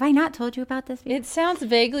it. Have I not told you about this before? It sounds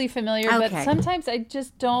vaguely familiar, but sometimes I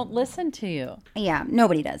just don't listen to you. Yeah,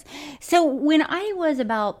 nobody does. So when I was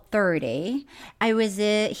about 30, I was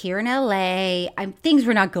here in LA. Things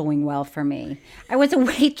were not going well for me. I was a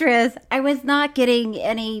waitress. I was not getting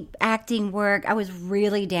any acting work. I was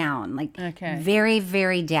really down, very,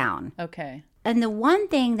 very down. Okay. And the one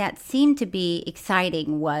thing that seemed to be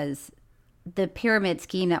exciting was the pyramid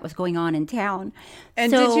scheme that was going on in town.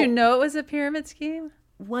 And did you know it was a pyramid scheme?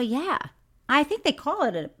 Well, yeah. I think they call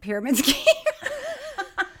it a pyramid scheme.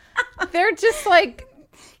 They're just like,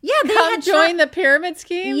 they come join the pyramid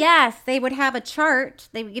scheme? Yes, they would have a chart.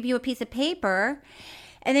 They would give you a piece of paper,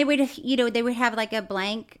 and they would have like a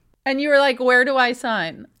blank. And you were like, where do I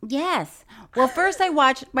sign? Yes. Well, first I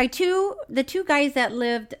watched the two guys that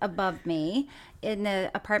lived above me, in the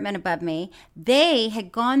apartment above me. They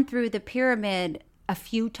had gone through the pyramid a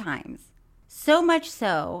few times. So much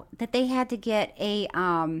so that they had to get a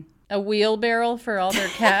wheelbarrow for all their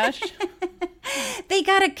cash. They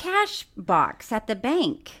got a cash box at the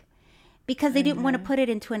bank because they didn't want to put it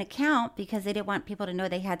into an account because they didn't want people to know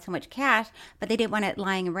they had so much cash, but they didn't want it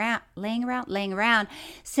laying around.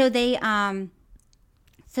 So they got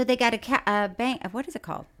a bank. What is it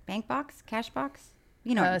called? Bank box? Cash box?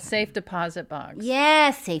 You know, a safe deposit box.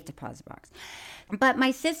 Yes, safe deposit box. But my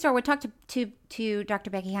sister would talk to Dr.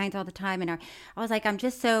 Becky Hines all the time, and I was like, I'm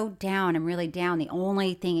just so down. I'm really down. The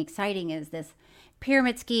only thing exciting is this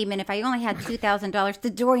pyramid scheme, and if I only had $2,000 to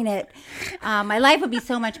join it, my life would be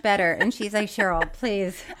so much better. And she's like, Cheryl,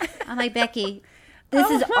 please. I'm like, Becky, this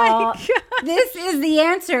is all. God. This is the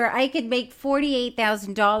answer. I could make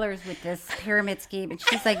 $48,000 with this pyramid scheme. And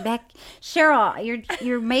she's like, Cheryl,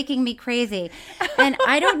 you're making me crazy. And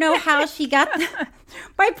I don't know how she got.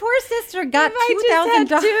 My poor sister got $2,000.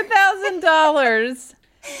 $2,000.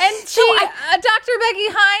 And Dr. Becky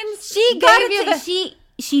Hines, she gave you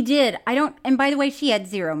She did. And by the way, she had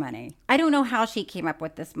zero money. I don't know how she came up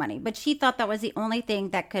with this money, but she thought that was the only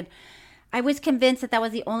thing that could. I was convinced that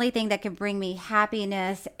was the only thing that could bring me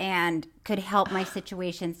happiness and could help my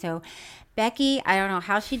situation. So, Becky, I don't know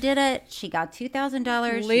how she did it. She got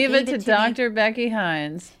 $2,000. Leave it to Dr. Becky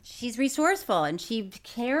Hines. She's resourceful and she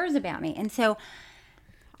cares about me. And so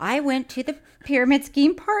I went to the pyramid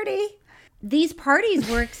scheme party. These parties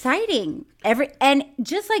were exciting. And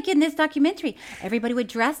just like in this documentary, everybody would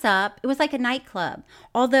dress up. It was like a nightclub.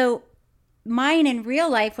 Although mine in real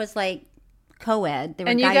life was like co-ed.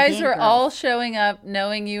 And you guys were all showing up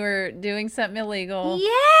knowing you were doing something illegal.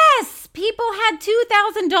 Yes! People had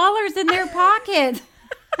 $2,000 in their pocket.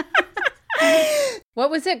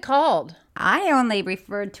 What was it called? I only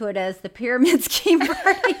referred to it as the pyramid scheme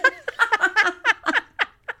party.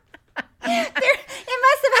 It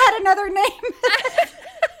must have had another name.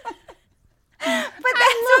 But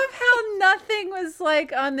I love how nothing was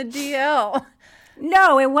like on the DL.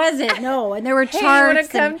 No, it wasn't. No, and there were charts. You want to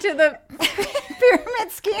come to the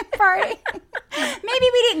pyramid scheme party? Maybe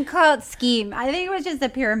we didn't call it scheme. I think it was just a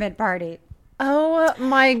pyramid party. Oh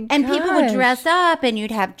my god! And people would dress up, and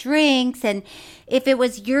you'd have drinks. And if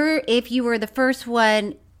you were the first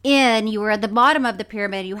one in, you were at the bottom of the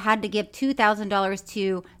pyramid. You had to give $2,000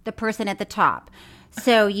 to the person at the top.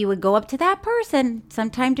 So you would go up to that person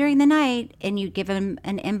sometime during the night, and you'd give them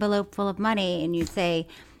an envelope full of money, and you'd say,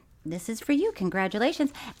 "This is for you.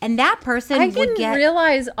 Congratulations." And that person would get... I didn't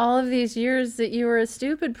realize all of these years that you were a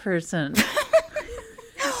stupid person.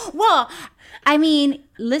 Well, I mean,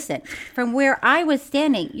 listen, from where I was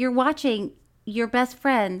standing, you're watching your best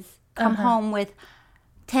friends come home with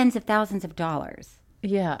tens of thousands of dollars.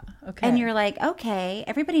 Yeah, okay. And you're like, okay,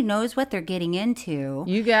 everybody knows what they're getting into.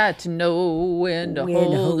 You got to know when to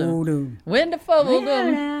hold them. When to fold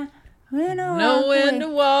them. know when to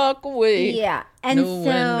walk away. Yeah. And know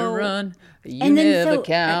when to run. You and then never so-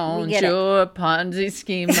 count we get your Ponzi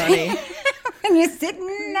scheme money. When you're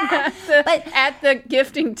sitting at the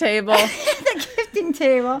gifting table. gifting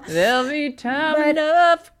table. There'll be time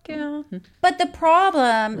enough for counting. But the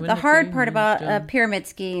problem, When the the hard thing part is about a done. pyramid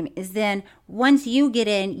scheme is then once you get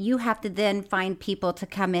in, you have to then find people to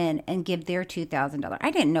come in and give their $2,000.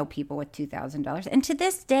 I didn't know people with $2,000. And to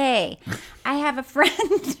this day, I have a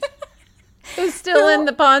friend who's still in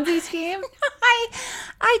the Ponzi scheme.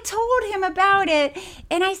 I told him about it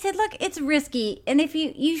and I said, look, it's risky. And if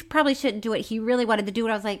you probably shouldn't do it. He really wanted to do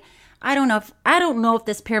it. I was like, I don't know if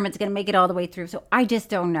this pyramid's going to make it all the way through. So I just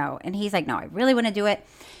don't know. And he's like, no, I really want to do it.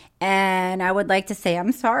 And I would like to say,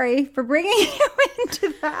 I'm sorry for bringing you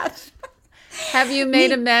into that. Have you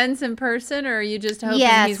made amends in person, or are you just hoping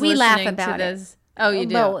he's we listening laugh about to it. this? Oh, you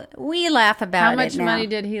do? Well, we laugh about it. How much now. money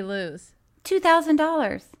did he lose?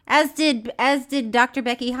 $2,000. As did Dr.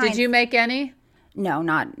 Becky Hines. Did you make any? No,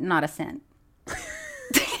 not a cent.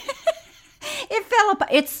 It fell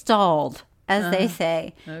apart. It stalled, as they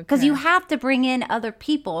say, because you have to bring in other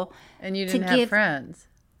people. And you didn't have friends.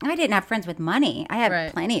 I didn't have friends with money. I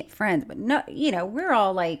had plenty of friends, but no, we're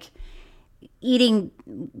all like eating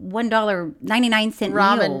 $1.99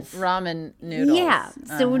 meals. Ramen noodles. Yeah,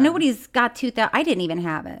 so nobody's got 2,000. I didn't even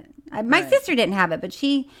have it. My sister didn't have it, but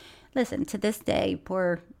listen, to this day,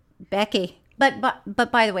 poor Becky.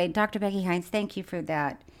 But by the way, Dr. Becky Hines, thank you for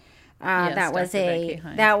that. Yes,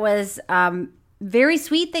 that was very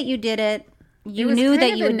sweet that you did it. You knew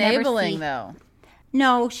that you would never see. Though.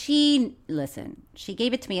 No, she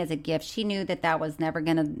gave it to me as a gift. She knew that was never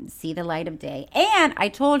going to see the light of day. And I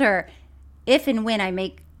told her, if and when I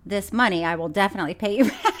make this money, I will definitely pay you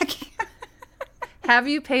back. Have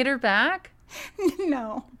you paid her back?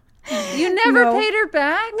 No. You never paid her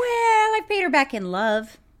back? Well, I paid her back in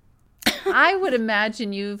love. I would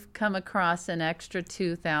imagine you've come across an extra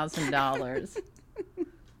 $2,000.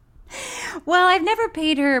 Well, I've never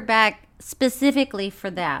paid her back specifically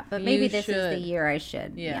for that, but maybe this is the should. year I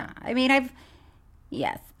should. Yeah. I mean,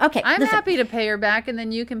 yes. Okay. I'm listen. happy to pay her back, and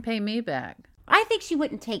then you can pay me back. I think she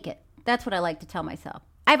wouldn't take it. That's what I like to tell myself.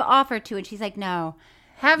 I've offered to, and she's like, no.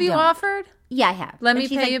 Have you offered? Yeah, I have. Let And me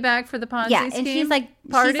she's pay like, you back for the Ponzi scheme? and she's like,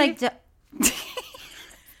 party? and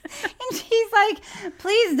she's like,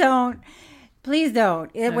 please don't. Please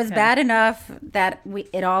don't. It was bad enough that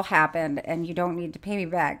it all happened, and you don't need to pay me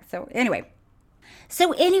back. So anyway,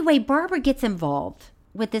 Barbara gets involved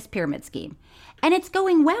with this pyramid scheme, and it's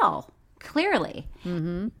going well, clearly.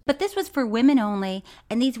 Mm-hmm. But this was for women only,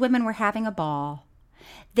 and these women were having a ball.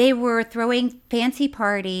 They were throwing fancy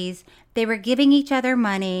parties. They were giving each other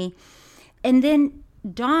money. And then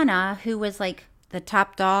Donna, who was like the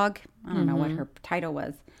top dog, I don't know what her title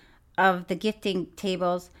was, of the gifting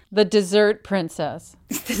tables. The dessert princess.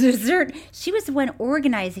 She was the one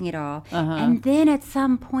organizing it all. And then at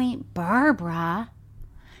some point, Barbara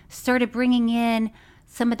started bringing in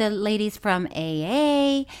some of the ladies from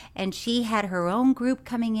AA, and she had her own group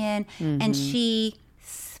coming in, and she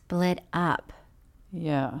split up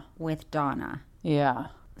with Donna. Yeah.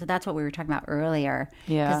 So that's what we were talking about earlier.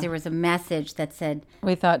 Yeah. Because there was a message that said...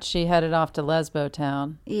 We thought she headed off to Lesbo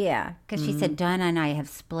Town. Yeah, because she said, Donna and I have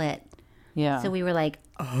split. Yeah. So we were like,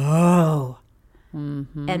 oh.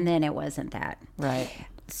 And then it wasn't that. Right.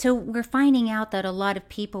 So we're finding out that a lot of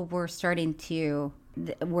people were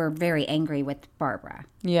were very angry with Barbara.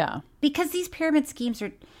 Yeah. Because these pyramid schemes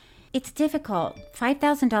it's difficult.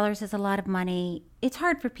 $5,000 is a lot of money. It's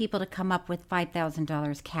hard for people to come up with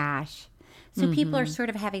 $5,000 cash. So people are sort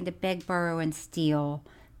of having to beg, borrow, and steal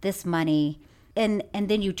this money. And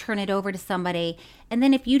then you turn it over to somebody. And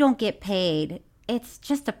then if you don't get paid, it's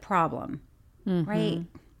just a problem, right?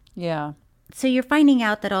 Yeah. So you're finding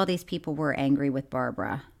out that all these people were angry with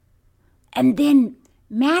Barbara. And then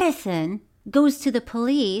Madison goes to the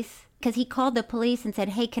police because he called the police and said,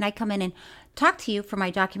 hey, can I come in and talk to you for my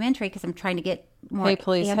documentary because I'm trying to get more Hey,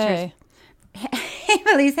 police, answers. Hey,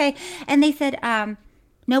 police, hey. And they said,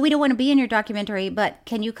 no, we don't want to be in your documentary, but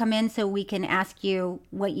can you come in so we can ask you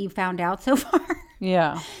what you found out so far?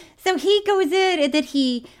 Yeah. So he goes in and then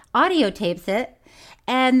he audio tapes it.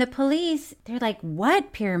 And the police, they're like,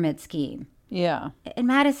 what pyramid scheme? Yeah. And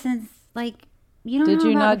Madison's like, you don't Did know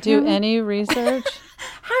you about not the do pyramid? any research?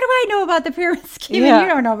 How do I know about the pyramid scheme Yeah. and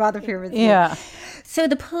you don't know about the pyramid scheme? Yeah. So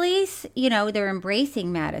the police, they're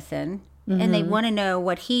embracing Madison and they want to know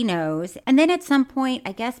what he knows. And then at some point,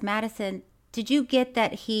 I guess Madison, did you get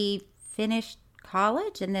that he finished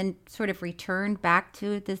college and then sort of returned back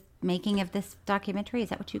to the making of this documentary? Is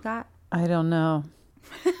that what you got? I don't know.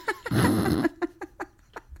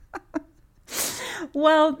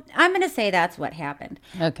 Well, I'm going to say that's what happened.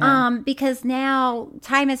 Okay. Because now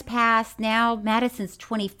time has passed. Now Madison's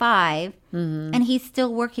 25, and he's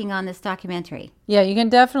still working on this documentary. Yeah, you can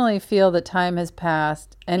definitely feel that time has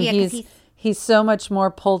passed, and Yeah, 'cause he's so much more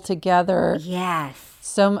pulled together. Yes.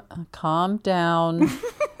 So calm down.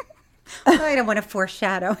 I don't want to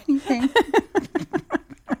foreshadow anything.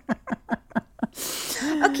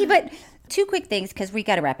 Okay, but 2 quick things because we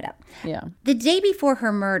got to wrap it up. Yeah. The day before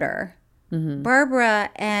her murder, Barbara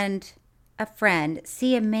and a friend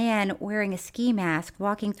see a man wearing a ski mask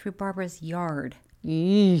walking through Barbara's yard.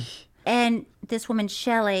 Eesh. And this woman,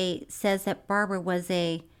 Shelley, says that Barbara was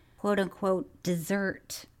a quote-unquote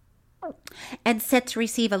dessert and set to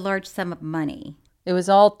receive a large sum of money. It was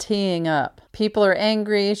all teeing up. People are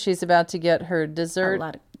angry. She's about to get her dessert.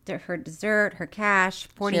 Her dessert, her cash,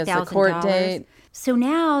 $40,000. She has a court date. So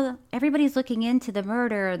now everybody's looking into the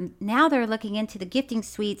murder. And now they're looking into the gifting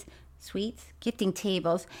gifting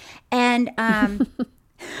tables. And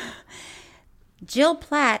Jill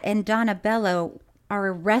Platt and Donna Bello are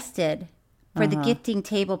arrested for the gifting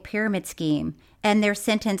table pyramid scheme. And they're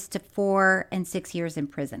sentenced to 4 and 6 years in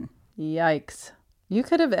prison. Yikes. You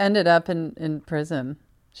could have ended up in prison,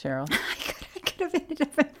 Cheryl. I could have ended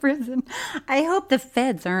up in prison. I hope the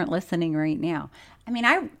feds aren't listening right now. I mean,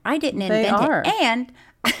 I didn't invent it. And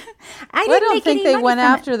I don't think they went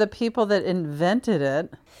after the people that invented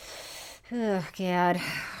it. Oh, God.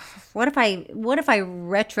 What if I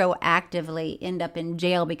retroactively end up in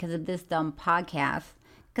jail because of this dumb podcast?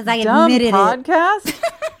 Because I admitted it. Podcast?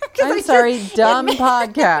 I'm sorry, dumb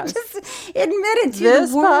podcast. Just admitted to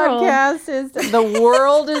this the world. Podcast is the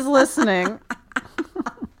world is listening.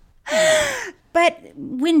 But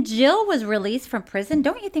when Jill was released from prison,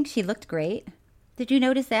 don't you think she looked great? Did you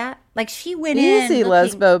notice that? Like she went in easy,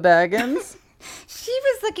 Lesbo Baggins. She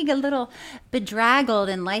was looking a little bedraggled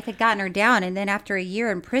and life had gotten her down. And then after a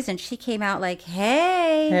year in prison, she came out like,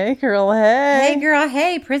 hey, girl, hey. Hey, girl,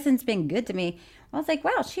 hey, prison's been good to me. I was like,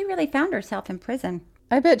 wow, she really found herself in prison.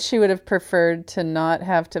 I bet she would have preferred to not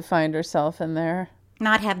have to find herself in there.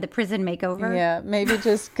 Not have the prison makeover? Yeah, maybe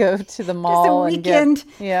just go to the mall just a weekend.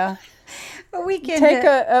 And get... A weekend. Take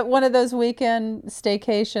a one of those weekend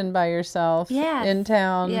staycation by yourself in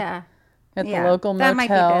town. Yeah. At the local motel. That might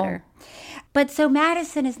be better. But so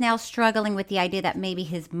Madison is now struggling with the idea that maybe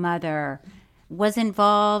his mother was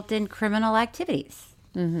involved in criminal activities.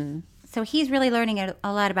 Mm-hmm. So he's really learning a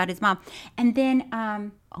lot about his mom. And then,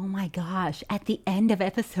 oh my gosh, at the end of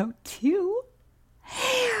episode 2,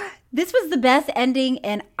 this was the best ending,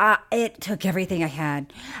 and it took everything I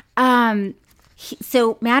had.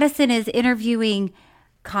 So Madison is interviewing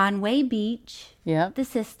Conway Beach, the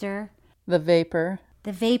sister. The Vapor,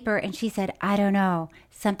 and she said, I don't know,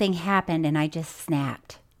 something happened and I just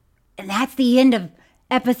snapped. And that's the end of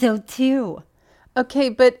episode 2. Okay,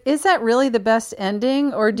 but is that really the best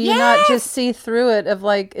ending? Or do you not just see through it of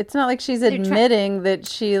like, it's not like she's admitting that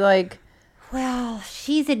she like... Well,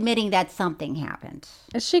 she's admitting that something happened.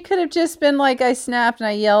 She could have just been like, I snapped and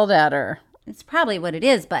I yelled at her. It's probably what it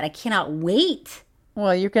is, but I cannot wait.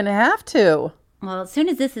 Well, you're going to have to. Well, as soon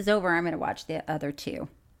as this is over, I'm going to watch the other 2.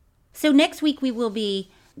 So next week we will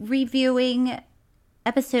be reviewing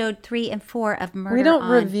episode 3 and 4 of Murder We don't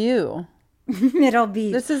review. It'll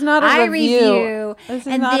be. This is not a review. This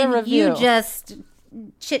is not a review. You just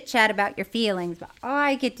chit chat about your feelings. But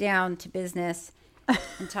I get down to business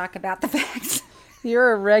and talk about the facts.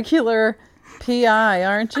 You're a regular PI,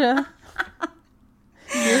 aren't you?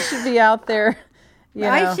 You should be out there.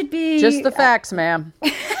 I should be just the facts, ma'am.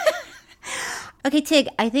 Okay, Tig.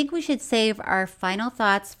 I think we should save our final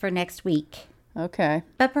thoughts for next week. Okay.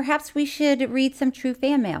 But perhaps we should read some true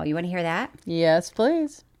fan mail. You want to hear that? Yes,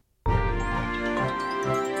 please.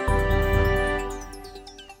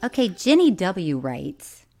 Okay, Jenny W.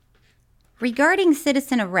 writes, regarding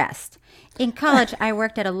citizen arrest, in college I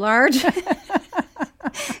worked at a large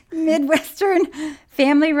Midwestern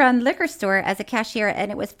family-run liquor store as a cashier, and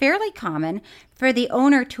it was fairly common for the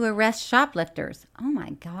owner to arrest shoplifters. Oh my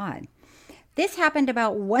God. This happened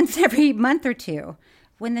about once every month or two.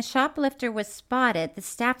 When the shoplifter was spotted, the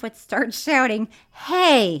staff would start shouting,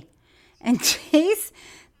 hey, and chase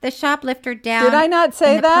the shoplifter down. Did I not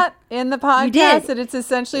say that in the podcast? You did. That it's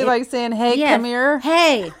essentially like saying, hey, come here.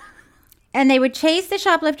 Hey. And they would chase the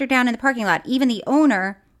shoplifter down in the parking lot. Even the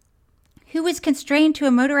owner, who was constrained to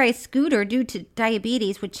a motorized scooter due to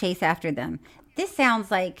diabetes, would chase after them. This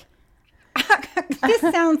sounds like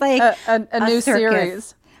a new circus.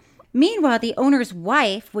 series. Meanwhile, the owner's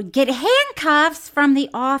wife would get handcuffs from the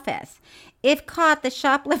office. If caught, the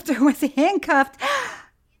shoplifter was handcuffed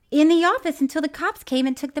in the office until the cops came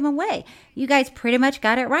and took them away. You guys pretty much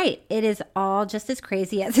got it right. It is all just as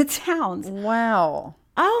crazy as it sounds. Wow.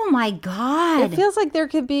 Oh, my God. It feels like there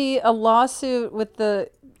could be a lawsuit with the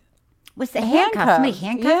handcuffs. Somebody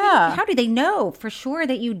handcuffed Yeah. you? How do they know for sure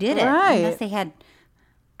that you did it? Right. Unless they had...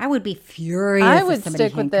 I would be furious I would if somebody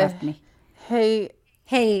stick with handcuffed the, me. Hey,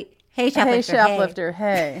 shoplifter, hey, shoplifter,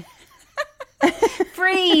 hey.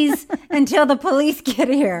 Freeze until the police get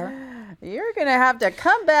here. You're going to have to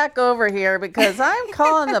come back over here because I'm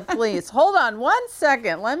calling the police. Hold on 1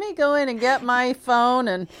 second. Let me go in and get my phone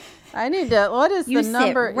and I need to, what is You the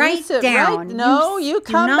number? sit right you sit down. Right, no, you do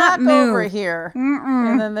come not back move. over here.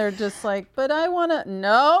 And then they're just like, but I want to,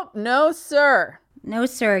 no, sir. No,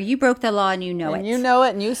 sir. You broke the law and you know it. You know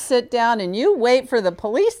it and you sit down and you wait for the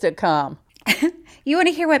police to come. You want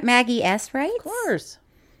to hear what Maggie S. writes? Of course.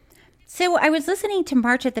 So I was listening to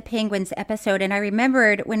March at the Penguins episode, and I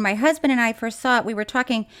remembered when my husband and I first saw it, we were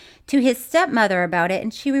talking to his stepmother about it,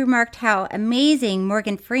 and she remarked how amazing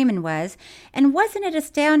Morgan Freeman was, and wasn't it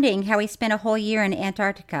astounding how he spent a whole year in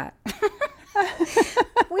Antarctica?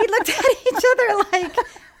 We looked at each other like,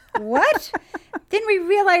 what? Then we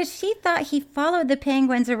realized she thought he followed the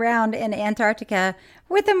penguins around in Antarctica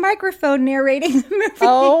with a microphone narrating the movie.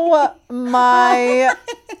 Oh, my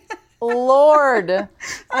Lord.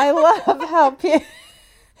 I love how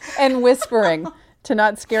and whispering to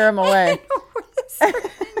not scare him away. I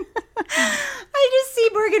just see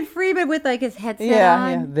Morgan Freeman with like his headset on.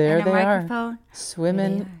 Yeah, there and a they microphone. are.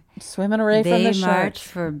 Swimming away from the They sharks. march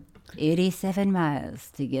for 87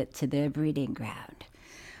 miles to get to their breeding ground.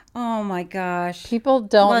 Oh my gosh. People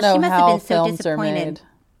don't know she must how have been so films are disappointed.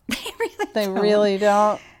 made. They really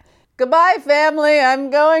don't. Goodbye, family. I'm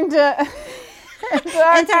going to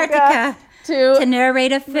Antarctica to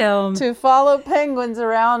narrate a film. To follow penguins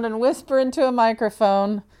around and whisper into a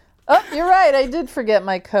microphone. Oh, you're right. I did forget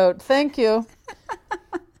my coat. Thank you.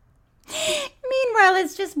 Meanwhile,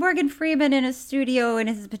 it's just Morgan Freeman in a studio in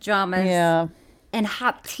his pajamas. Yeah. And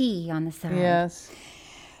hot tea on the side. Yes.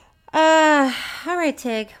 All right,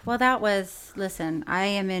 Tig. Well, listen, I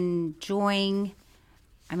am enjoying...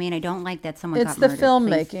 I mean, I don't like that someone got murdered. It's the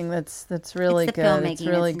filmmaking that's really good. It's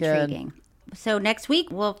really good. Intriguing. So next week,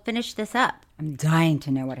 we'll finish this up. I'm dying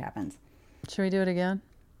to know what happens. Should we do it again?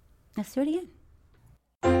 Let's do it again.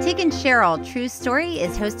 Tig and Cheryl, True Story,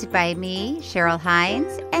 is hosted by me, Cheryl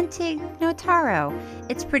Hines, and Tig Notaro.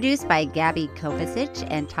 It's produced by Gabby Kovacic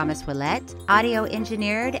and Thomas Willett, audio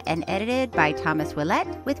engineered and edited by Thomas Willett,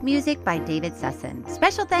 with music by David Sussin.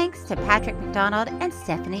 Special thanks to Patrick McDonald and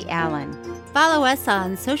Stephanie Allen. Follow us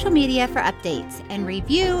on social media for updates and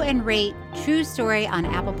review and rate True Story on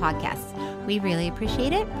Apple Podcasts. We really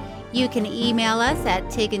appreciate it. You can email us at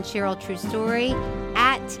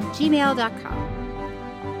tigandcheryltruestory@gmail.com.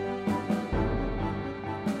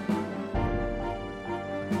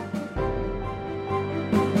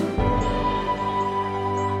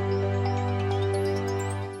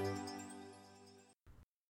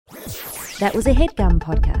 That was a HeadGum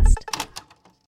podcast.